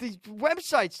go to these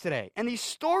websites today and these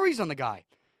stories on the guy.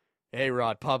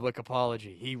 A-Rod, public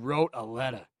apology. He wrote a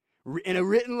letter. In a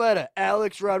written letter,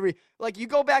 Alex Rodriguez. Like, you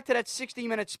go back to that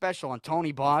 60-minute special on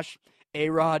Tony Bosch,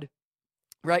 A-Rod,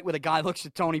 right, where the guy looks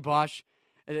at Tony Bosch,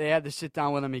 and they had to sit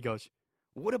down with him. He goes,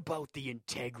 what about the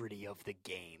integrity of the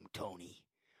game, Tony?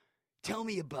 Tell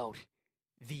me about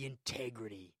the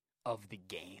integrity of the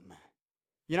game.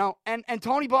 And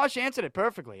Tony Bosch answered it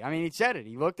perfectly. I mean, he said it.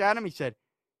 He looked at him. He said,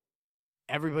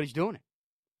 everybody's doing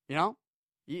it.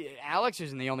 Alex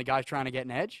isn't the only guy trying to get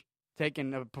an edge,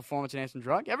 taking a performance-enhancing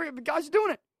drug. Every guy's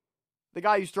doing it. The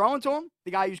guy who's throwing to him,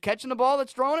 the guy who's catching the ball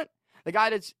that's throwing it, the guy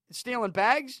that's stealing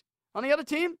bags on the other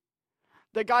team,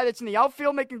 the guy that's in the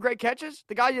outfield making great catches,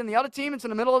 the guy in the other team that's in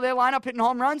the middle of their lineup hitting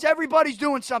home runs. Everybody's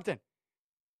doing something.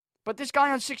 But this guy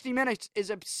on 60 Minutes is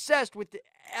obsessed with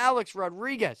Alex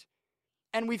Rodriguez.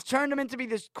 And we've turned him into be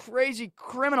this crazy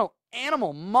criminal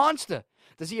animal monster.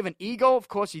 Does he have an ego? Of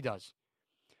course he does.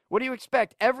 What do you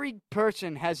expect? Every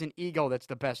person has an ego that's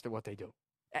the best at what they do.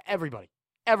 Everybody.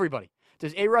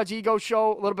 Does A-Rod's ego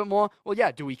show a little bit more? Well,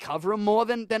 yeah. Do we cover him more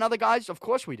than other guys? Of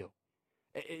course we do.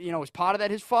 Is part of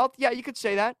that his fault? Yeah, you could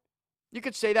say that.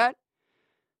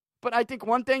 But I think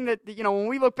one thing that, when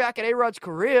we look back at A-Rod's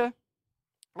career,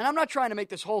 and I'm not trying to make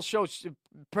this whole show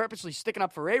purposely sticking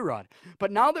up for A-Rod,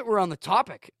 but now that we're on the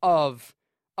topic of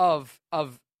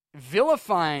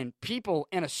vilifying people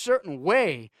in a certain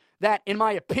way that, in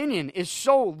my opinion, is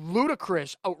so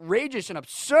ludicrous, outrageous, and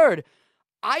absurd,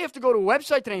 I have to go to a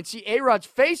website today and see A-Rod's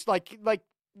face like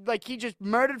he just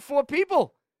murdered 4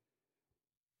 people.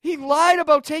 He lied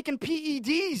about taking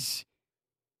PEDs.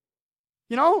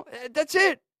 That's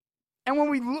it. And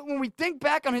when we think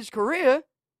back on his career,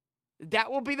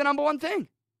 that will be the number one thing.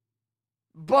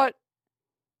 But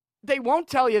they won't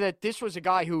tell you that this was a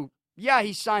guy who,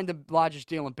 he signed the largest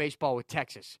deal in baseball with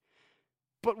Texas.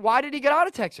 But why did he get out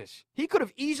of Texas? He could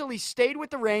have easily stayed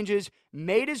with the Rangers,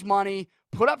 made his money,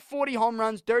 put up 40 home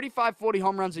runs, 35, 40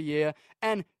 home runs a year,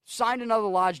 and signed another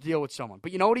large deal with someone.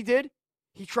 But you know what he did?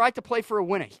 He tried to play for a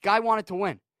winner. The guy wanted to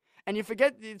win. And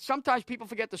sometimes people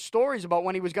forget the stories about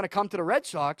when he was going to come to the Red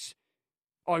Sox,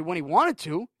 or when he wanted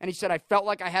to, and he said, I felt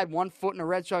like I had one foot in a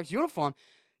Red Sox uniform.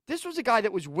 This was a guy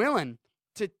that was willing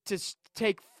to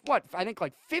take, I think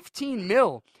like $15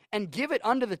 million and give it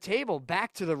under the table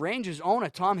back to the Rangers owner,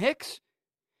 Tom Hicks.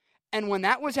 And when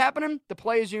that was happening, the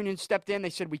Players Union stepped in. They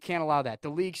said, we can't allow that. The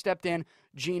league stepped in.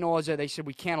 Gene Orza, they said,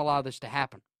 we can't allow this to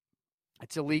happen.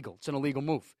 It's illegal. It's an illegal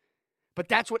move. But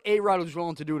that's what A-Rod was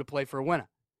willing to do to play for a winner.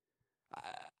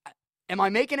 Am I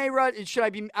making A-Rod?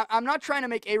 I'm not trying to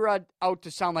make A-Rod out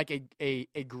to sound like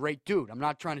a great dude. I'm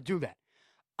not trying to do that.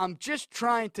 I'm just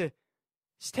trying to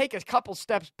take a couple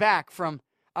steps back from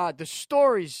the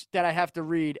stories that I have to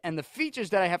read and the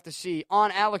features that I have to see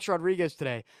on Alex Rodriguez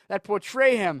today that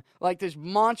portray him like this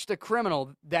monster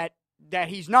criminal that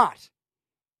he's not.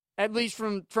 At least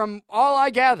from all I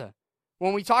gather.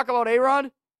 When we talk about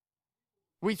A-Rod,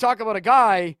 we talk about a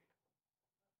guy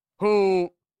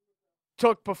who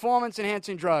took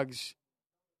performance-enhancing drugs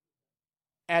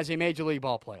as a Major League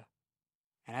ball player.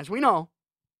 And as we know,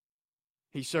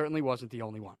 he certainly wasn't the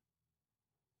only one,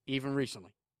 even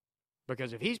recently.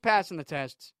 Because if he's passing the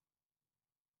tests,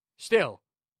 still,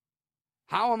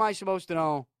 how am I supposed to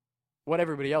know what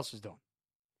everybody else is doing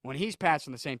when he's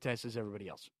passing the same tests as everybody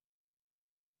else?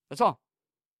 That's all.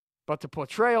 But the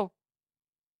portrayal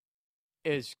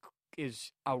is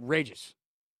outrageous.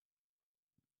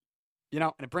 You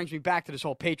know, and it brings me back to this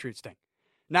whole Patriots thing.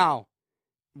 Now,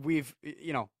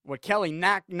 what Kelly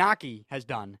Naki has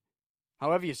done,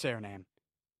 however you say her name,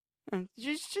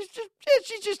 she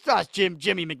just tossed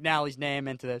Jimmy McNally's name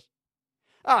into this.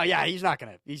 Oh yeah, he's not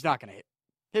gonna hit.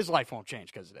 His life won't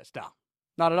change because of this. No,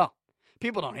 not at all.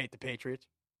 People don't hate the Patriots.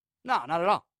 No, not at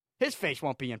all. His face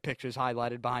won't be in pictures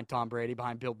highlighted behind Tom Brady,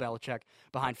 behind Bill Belichick,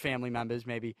 behind family members,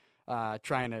 maybe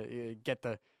trying to get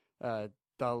the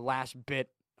last bit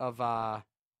of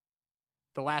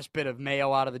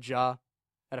mayo out of the jar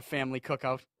at a family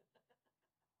cookout.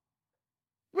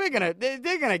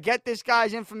 They're gonna get this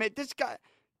guy's information.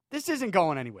 This isn't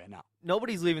going anywhere now.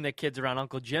 Nobody's leaving their kids around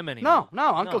Uncle Jim anymore.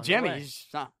 No, Uncle Jimmy,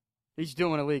 he's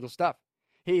doing illegal stuff.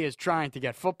 He is trying to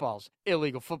get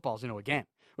illegal footballs into a game,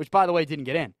 which, by the way, didn't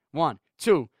get in. 1,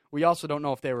 2, we also don't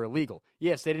know if they were illegal.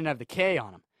 Yes, they didn't have the K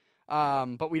on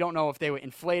them, but we don't know if they were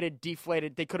inflated,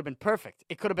 deflated. They could have been perfect.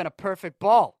 It could have been a perfect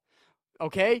ball,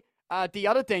 okay? The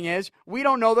other thing is, we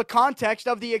don't know the context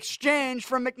of the exchange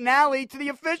from McNally to the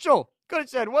official. Could have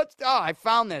said, I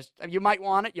found this. You might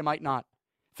want it, you might not.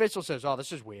 Official says,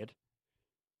 this is weird.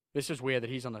 This is weird that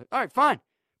he's on the... All right, fine.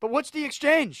 But what's the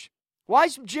exchange? Why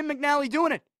is Jim McNally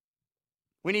doing it?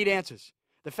 We need answers.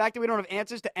 The fact that we don't have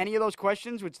answers to any of those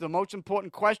questions, which are the most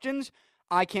important questions,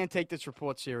 I can't take this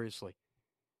report seriously.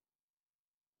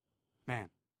 Man.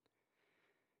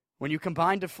 When you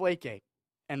combine Deflategate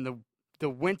and the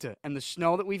winter and the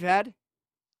snow that we've had,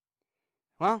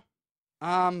 well,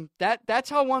 that's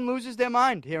how one loses their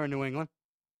mind here in New England.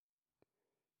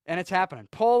 And it's happening.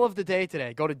 Poll of the day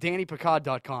today. Go to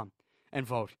DannyPicard.com and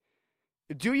vote.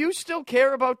 Do you still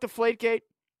care about Deflategate?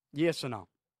 Yes or no?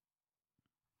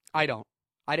 I don't.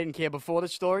 I didn't care before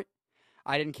this story.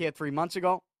 I didn't care 3 months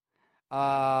ago.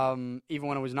 Even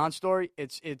when it was a non-story,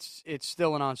 it's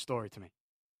still a non-story to me.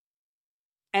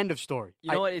 End of story.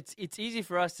 You know what? It's easy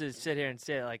for us to sit here and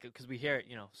say it, because we hear it,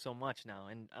 so much now,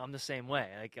 and I'm the same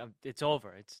way. It's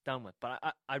over. It's done with. But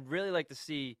I'd really like to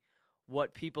see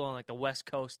what people on the West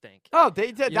Coast think. Oh,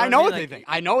 I know what they think.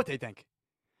 I know what they think.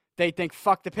 They think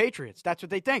fuck the Patriots. That's what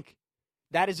they think.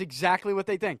 That is exactly what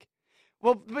they think.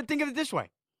 Well, but think of it this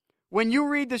way. When you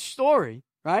read the story,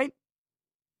 right,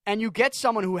 and you get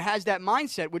someone who has that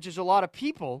mindset, which is a lot of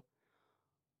people,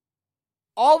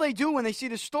 all they do when they see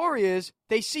the story is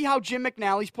they see how Jim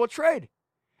McNally's portrayed.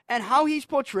 And how he's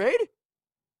portrayed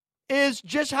is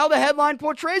just how the headline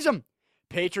portrays him.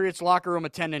 Patriots locker room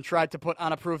attendant tried to put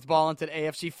unapproved ball into the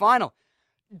AFC final.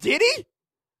 Did he?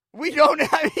 We don't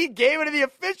know. He gave it to the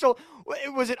official.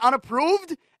 Was it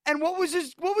unapproved? And what was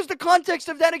the context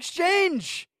of that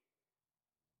exchange?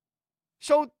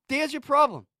 So there's your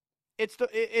problem.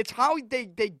 It's how they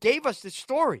gave us this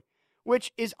story,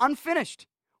 which is unfinished,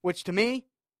 which to me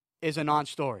is a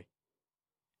non-story,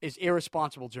 is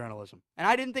irresponsible journalism. And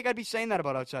I didn't think I'd be saying that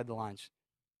about Outside the Lines.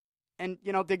 And,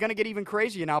 they're going to get even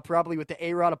crazier now probably with the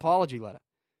A-Rod apology letter.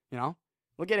 We'll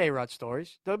get A-Rod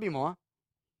stories. There'll be more.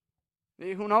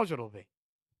 Who knows what it'll be.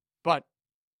 But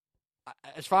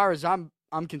as far as I'm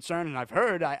concerned, and I've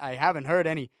heard, I haven't heard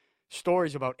any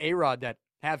stories about A-Rod that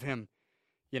have him,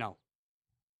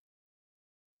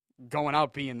 going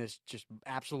out being this just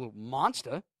absolute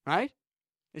monster, right?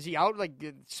 Is he out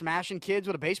smashing kids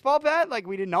with a baseball bat like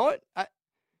we didn't know it?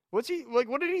 What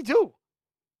did he do?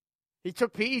 He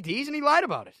took PEDs and he lied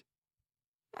about it.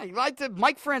 He lied to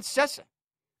Mike Francesa.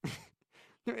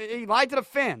 He lied to the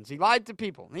fans. He lied to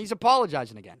people. And he's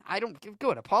apologizing again.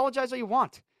 Good. Apologize all you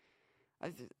want.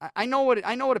 I know what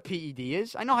a PED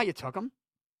is. I know how you took them.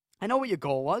 I know what your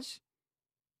goal was.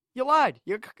 You lied.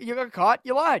 You got caught.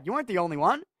 You lied. You weren't the only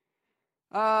one.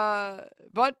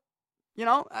 But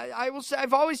I will say,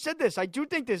 I've always said this. I do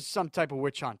think there's some type of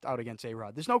witch hunt out against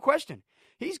A-Rod. There's no question.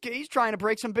 He's trying to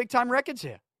break some big time records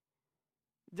here.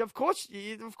 Of course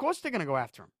they're going to go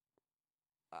after him.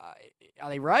 Are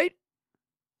they right?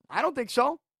 I don't think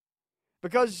so.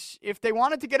 Because if they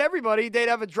wanted to get everybody, they'd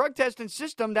have a drug testing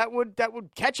system that would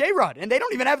catch A-Rod, and they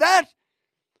don't even have that.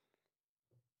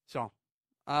 So,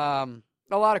 a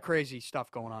lot of crazy stuff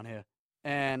going on here.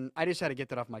 And I just had to get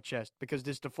that off my chest because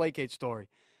this Deflategate story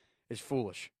is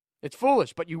foolish. It's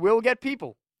foolish, but you will get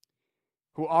people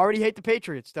who already hate the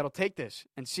Patriots that'll take this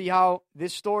and see how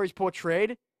this story is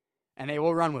portrayed, and they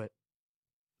will run with it.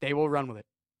 They will run with it.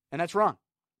 And that's wrong.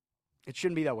 It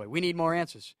shouldn't be that way. We need more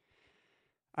answers.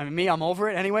 I mean, I'm over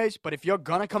it anyways, but if you're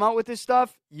going to come out with this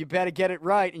stuff, you better get it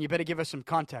right, and you better give us some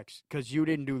context, because you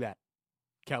didn't do that,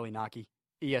 Kelly Naki,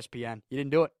 ESPN. You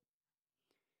didn't do it.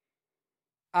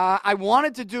 I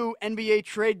wanted to do NBA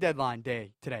trade deadline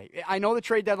day today. I know the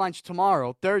trade deadline's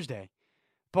tomorrow, Thursday,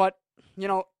 but,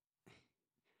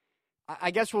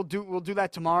 I guess we'll do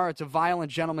that tomorrow. It's a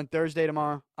Violent Gentleman Thursday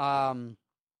tomorrow.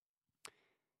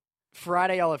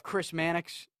 Friday, I'll have Chris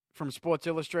Mannix from Sports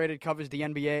Illustrated, covers the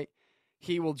NBA.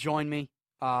 He will join me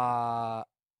over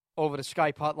the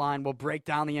Skype hotline. We'll break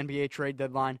down the NBA trade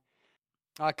deadline.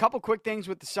 A couple quick things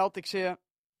with the Celtics here.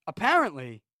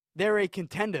 Apparently, they're a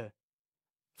contender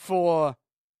for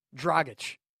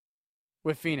Dragic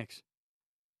with Phoenix.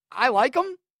 I like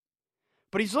him,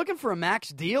 but he's looking for a max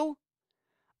deal.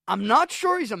 I'm not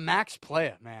sure he's a max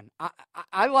player, man.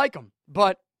 I like him,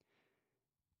 but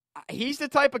he's the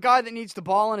type of guy that needs the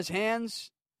ball in his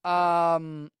hands.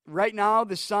 Right now,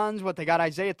 the Suns, they got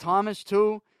Isaiah Thomas,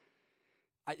 too.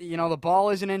 The ball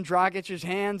isn't in Dragic's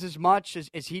hands as much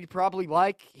as he'd probably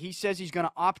like. He says he's going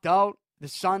to opt out. The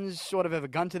Suns sort of have a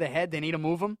gun to the head. They need to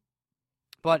move him.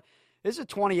 But this is a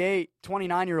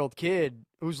 29-year-old kid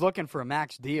who's looking for a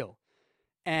max deal.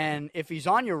 And if he's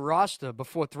on your roster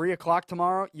before 3 o'clock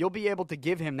tomorrow, you'll be able to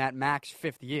give him that max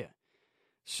fifth year.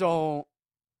 So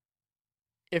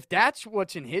if that's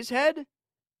what's in his head,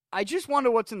 I just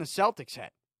wonder what's in the Celtics'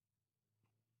 head.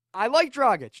 I like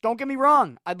Dragic. Don't get me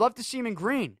wrong. I'd love to see him in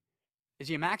green. Is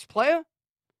he a max player?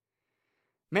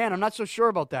 Man, I'm not so sure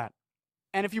about that.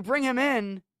 And if you bring him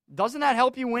in, doesn't that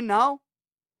help you win now?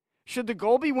 Should the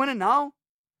goal be winning now?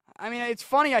 I mean, it's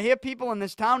funny. I hear people in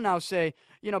this town now say,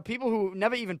 people who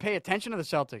never even pay attention to the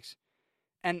Celtics.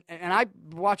 And I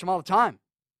watch them all the time.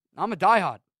 I'm a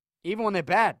diehard, even when they're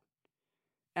bad.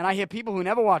 And I hear people who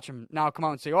never watch them now come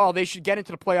out and say, oh, they should get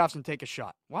into the playoffs and take a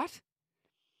shot. What?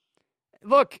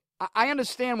 Look, I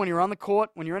understand when you're on the court,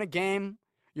 when you're in a game,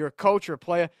 you're a coach or a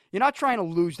player, you're not trying to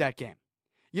lose that game.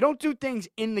 You don't do things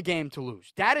in the game to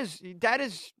lose. That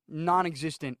is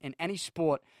non-existent in any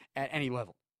sport at any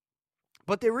level.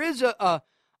 But there is a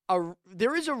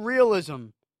realism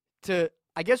to,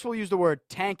 I guess we'll use the word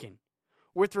tanking,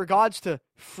 with regards to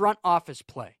front office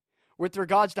play, with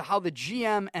regards to how the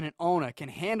GM and an owner can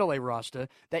handle a roster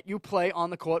that you play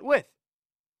on the court with.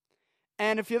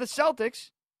 And if you're the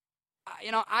Celtics,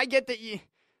 I get that you're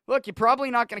probably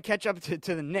not going to catch up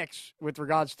to the Knicks with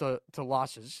regards to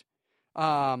losses.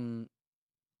 But,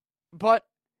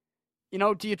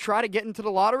 do you try to get into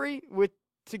the lottery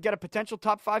to get a potential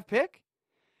top 5 pick?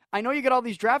 I know you get all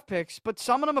these draft picks, but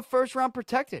some of them are first round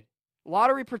protected,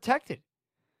 lottery protected.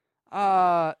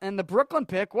 And the Brooklyn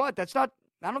pick, I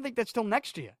don't think that's till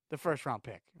next year, the first round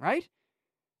pick, right?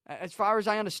 As far as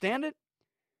I understand it.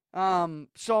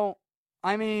 So,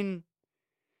 I mean,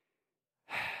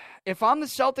 if I'm the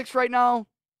Celtics right now,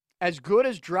 as good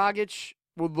as Dragic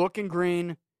would look in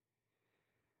green,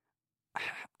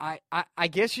 I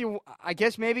guess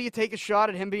maybe you take a shot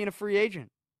at him being a free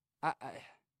agent.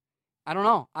 I don't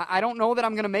know. I don't know that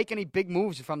I'm going to make any big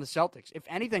moves if I'm the Celtics. If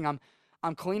anything,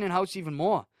 I'm cleaning house even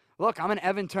more. Look, I'm an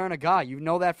Evan Turner guy. You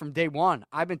know that from day one.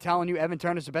 I've been telling you Evan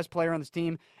Turner's the best player on this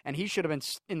team, and he should have been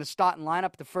in the starting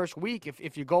lineup the first week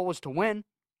if your goal was to win.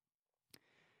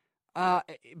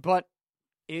 But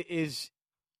is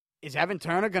Evan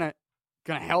Turner gonna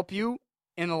help you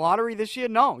in the lottery this year?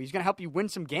 No, he's gonna help you win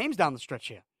some games down the stretch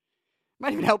here.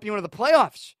 Might even help you into the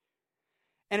playoffs.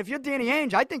 And if you're Danny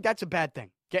Ainge, I think that's a bad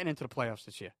thing, getting into the playoffs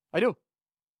this year. I do.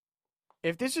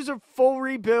 If this is a full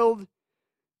rebuild,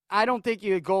 I don't think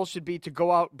your goal should be to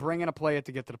go out, bring in a player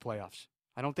to get to the playoffs.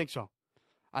 I don't think so.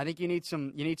 I think you need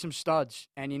some studs,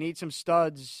 and you need some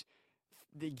studs.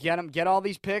 Get all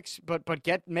these picks, but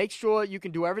make sure you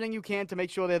can do everything you can to make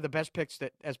sure they're the best picks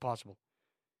as possible.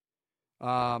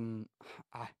 Do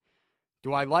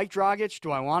I like Dragic?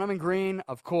 Do I want him in green?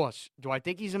 Of course. Do I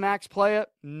think he's a max player?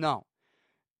 No.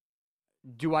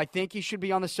 Do I think he should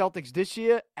be on the Celtics this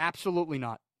year? Absolutely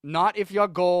not. Not if your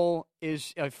goal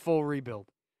is a full rebuild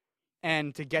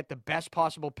and to get the best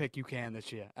possible pick you can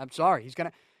this year. I'm sorry.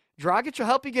 Dragic will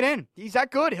help you get in. He's that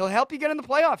good. He'll help you get in the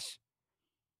playoffs.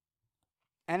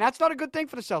 And that's not a good thing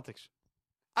for the Celtics.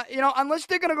 unless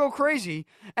they're going to go crazy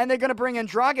and they're going to bring in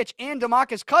Dragic and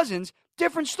DeMarcus Cousins,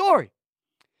 different story.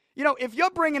 If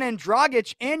you're bringing in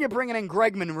Dragic and you're bringing in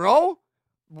Greg Monroe,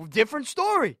 different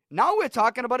story. Now we're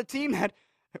talking about a team that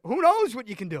who knows what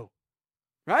you can do,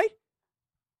 right?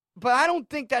 But I don't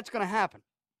think that's going to happen.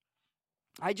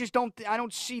 I just don't. I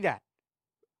don't see that.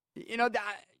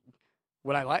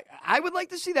 What I would like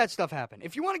to see that stuff happen.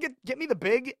 If you want to get me the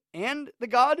big and the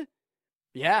god,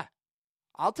 yeah,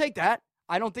 I'll take that.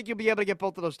 I don't think you'll be able to get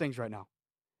both of those things right now.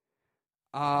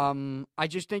 I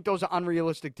just think those are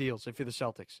unrealistic deals if you're the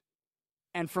Celtics.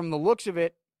 And from the looks of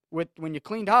it, when you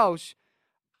cleaned house,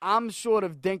 I'm sort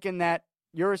of thinking that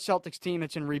you're a Celtics team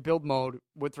that's in rebuild mode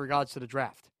with regards to the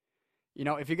draft.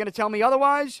 If you're going to tell me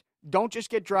otherwise, don't just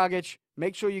get Dragic.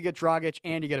 Make sure you get Dragic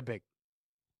and you get a big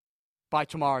by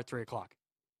tomorrow at 3 o'clock.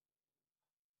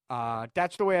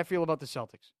 That's the way I feel about the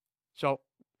Celtics. So,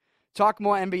 talk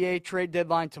more NBA trade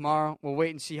deadline tomorrow. We'll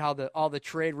wait and see how all the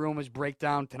trade rumors break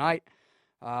down tonight.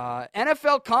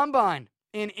 NFL Combine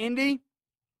in Indy.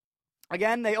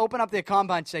 Again, they open up their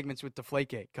Combine segments with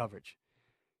Deflategate coverage.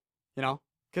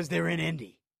 Because they're in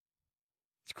Indy.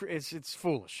 It's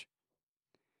foolish.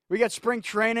 We got spring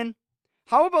training.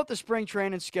 How about the spring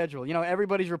training schedule?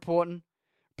 Everybody's reporting.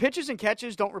 Pitches and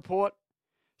catches don't report.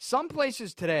 Some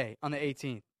places today on the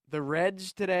 18th. The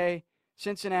Reds today,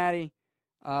 Cincinnati.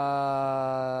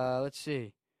 Let's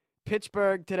see.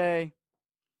 Pittsburgh today.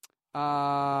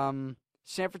 San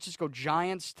Francisco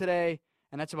Giants today.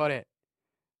 And that's about it.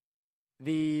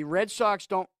 The Red Sox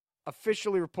don't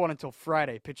officially report until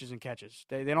Friday, pitches and catches.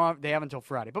 They have until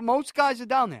Friday. But most guys are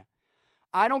down there.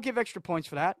 I don't give extra points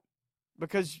for that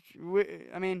because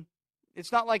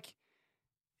it's not like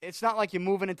you're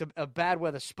moving into a bad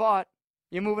weather spot.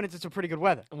 You're moving into some pretty good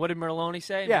weather. And what did Merlone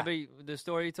say? Yeah. Remember the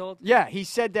story he told? Yeah, he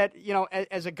said that,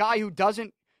 as a guy who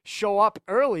doesn't show up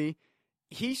early,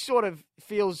 he sort of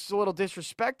feels a little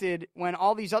disrespected when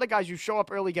all these other guys who show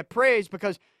up early get praised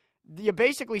because you're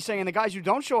basically saying the guys who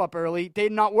don't show up early, they're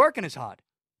not working as hard.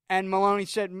 And Maloney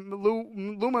said, Lou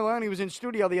Maloney was in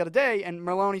studio the other day, and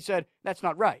Maloney said, that's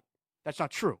not right. That's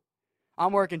not true.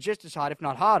 I'm working just as hard, if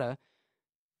not harder.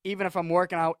 Even if I'm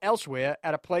working out elsewhere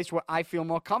at a place where I feel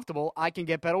more comfortable, I can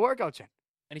get better workouts in.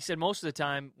 And he said most of the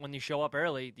time when you show up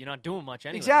early, you're not doing much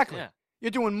anyway. Exactly. Yeah.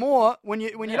 You're doing more when you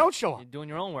don't show up. You're doing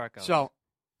your own workouts. So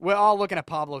we're all looking at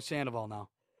Pablo Sandoval now.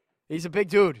 He's a big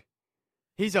dude.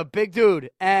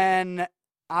 And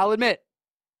I will admit,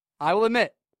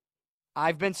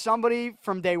 I've been somebody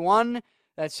from day one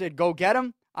that said, go get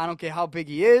him. I don't care how big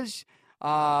he is.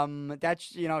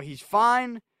 He's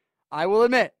fine. I will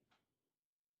admit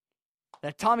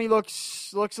that Tommy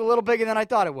looks a little bigger than I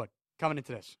thought it would coming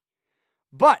into this.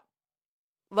 But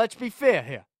let's be fair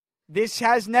here. This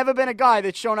has never been a guy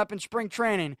that's shown up in spring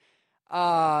training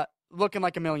looking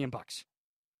like $1 million.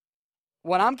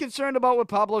 What I'm concerned about with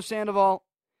Pablo Sandoval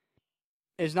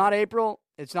is not April,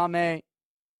 it's not May,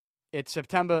 it's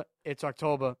September, it's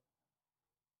October,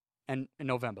 and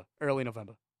November, early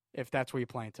November, if that's where you're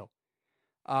playing till.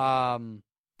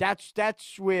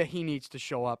 That's where he needs to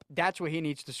show up. That's where he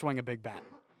needs to swing a big bat.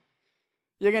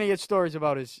 You're gonna get stories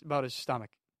about his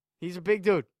stomach. He's a big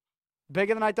dude,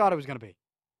 bigger than I thought it was gonna be.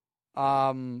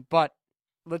 But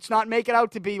let's not make it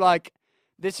out to be like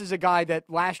this is a guy that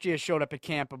last year showed up at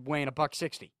camp weighing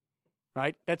 $160,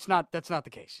 right? That's not the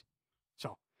case.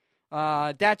 So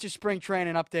that's your spring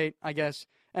training update, I guess.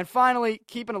 And finally,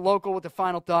 keeping it local with the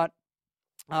final thought,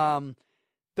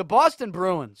 the Boston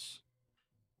Bruins.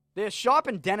 They're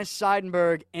shopping Dennis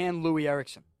Seidenberg and Louis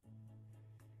Eriksson.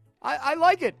 I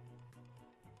like it.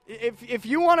 If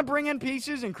you want to bring in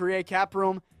pieces and create cap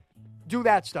room, do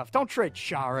that stuff. Don't trade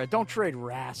Chara. Don't trade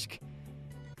Rask.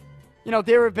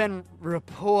 There have been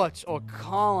reports or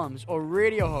columns or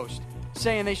radio hosts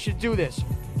saying they should do this.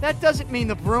 That doesn't mean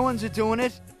the Bruins are doing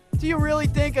it. Do you really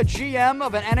think a GM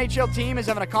of an NHL team is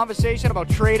having a conversation about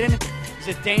trading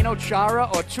Zdeno Chara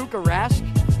or Tuukka Rask?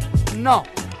 No.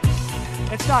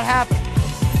 It's not happening.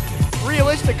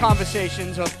 Realistic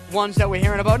conversations are ones that we're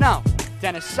hearing about now.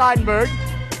 Dennis Seidenberg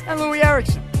and Louis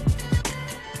Eriksson.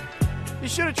 You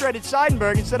should have traded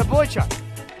Seidenberg instead of Boychuk.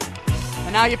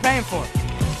 And now you're paying for it.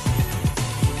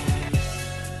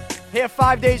 Here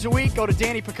 5 days a week. Go to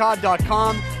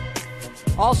DannyPicard.com.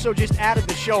 Also just added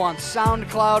the show on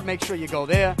SoundCloud. Make sure you go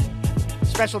there.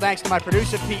 Special thanks to my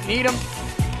producer, Pete Needham.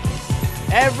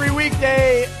 Every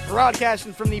weekday,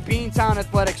 broadcasting from the Beantown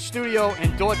Athletics Studio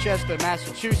in Dorchester,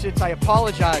 Massachusetts. I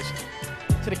apologize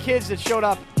to the kids that showed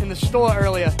up in the store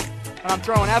earlier and I'm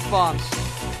throwing F-bombs.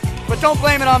 But don't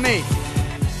blame it on me.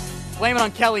 Blame it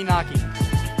on Kelly Naki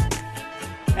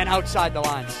and Outside the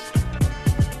Lines.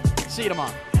 See you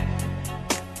tomorrow.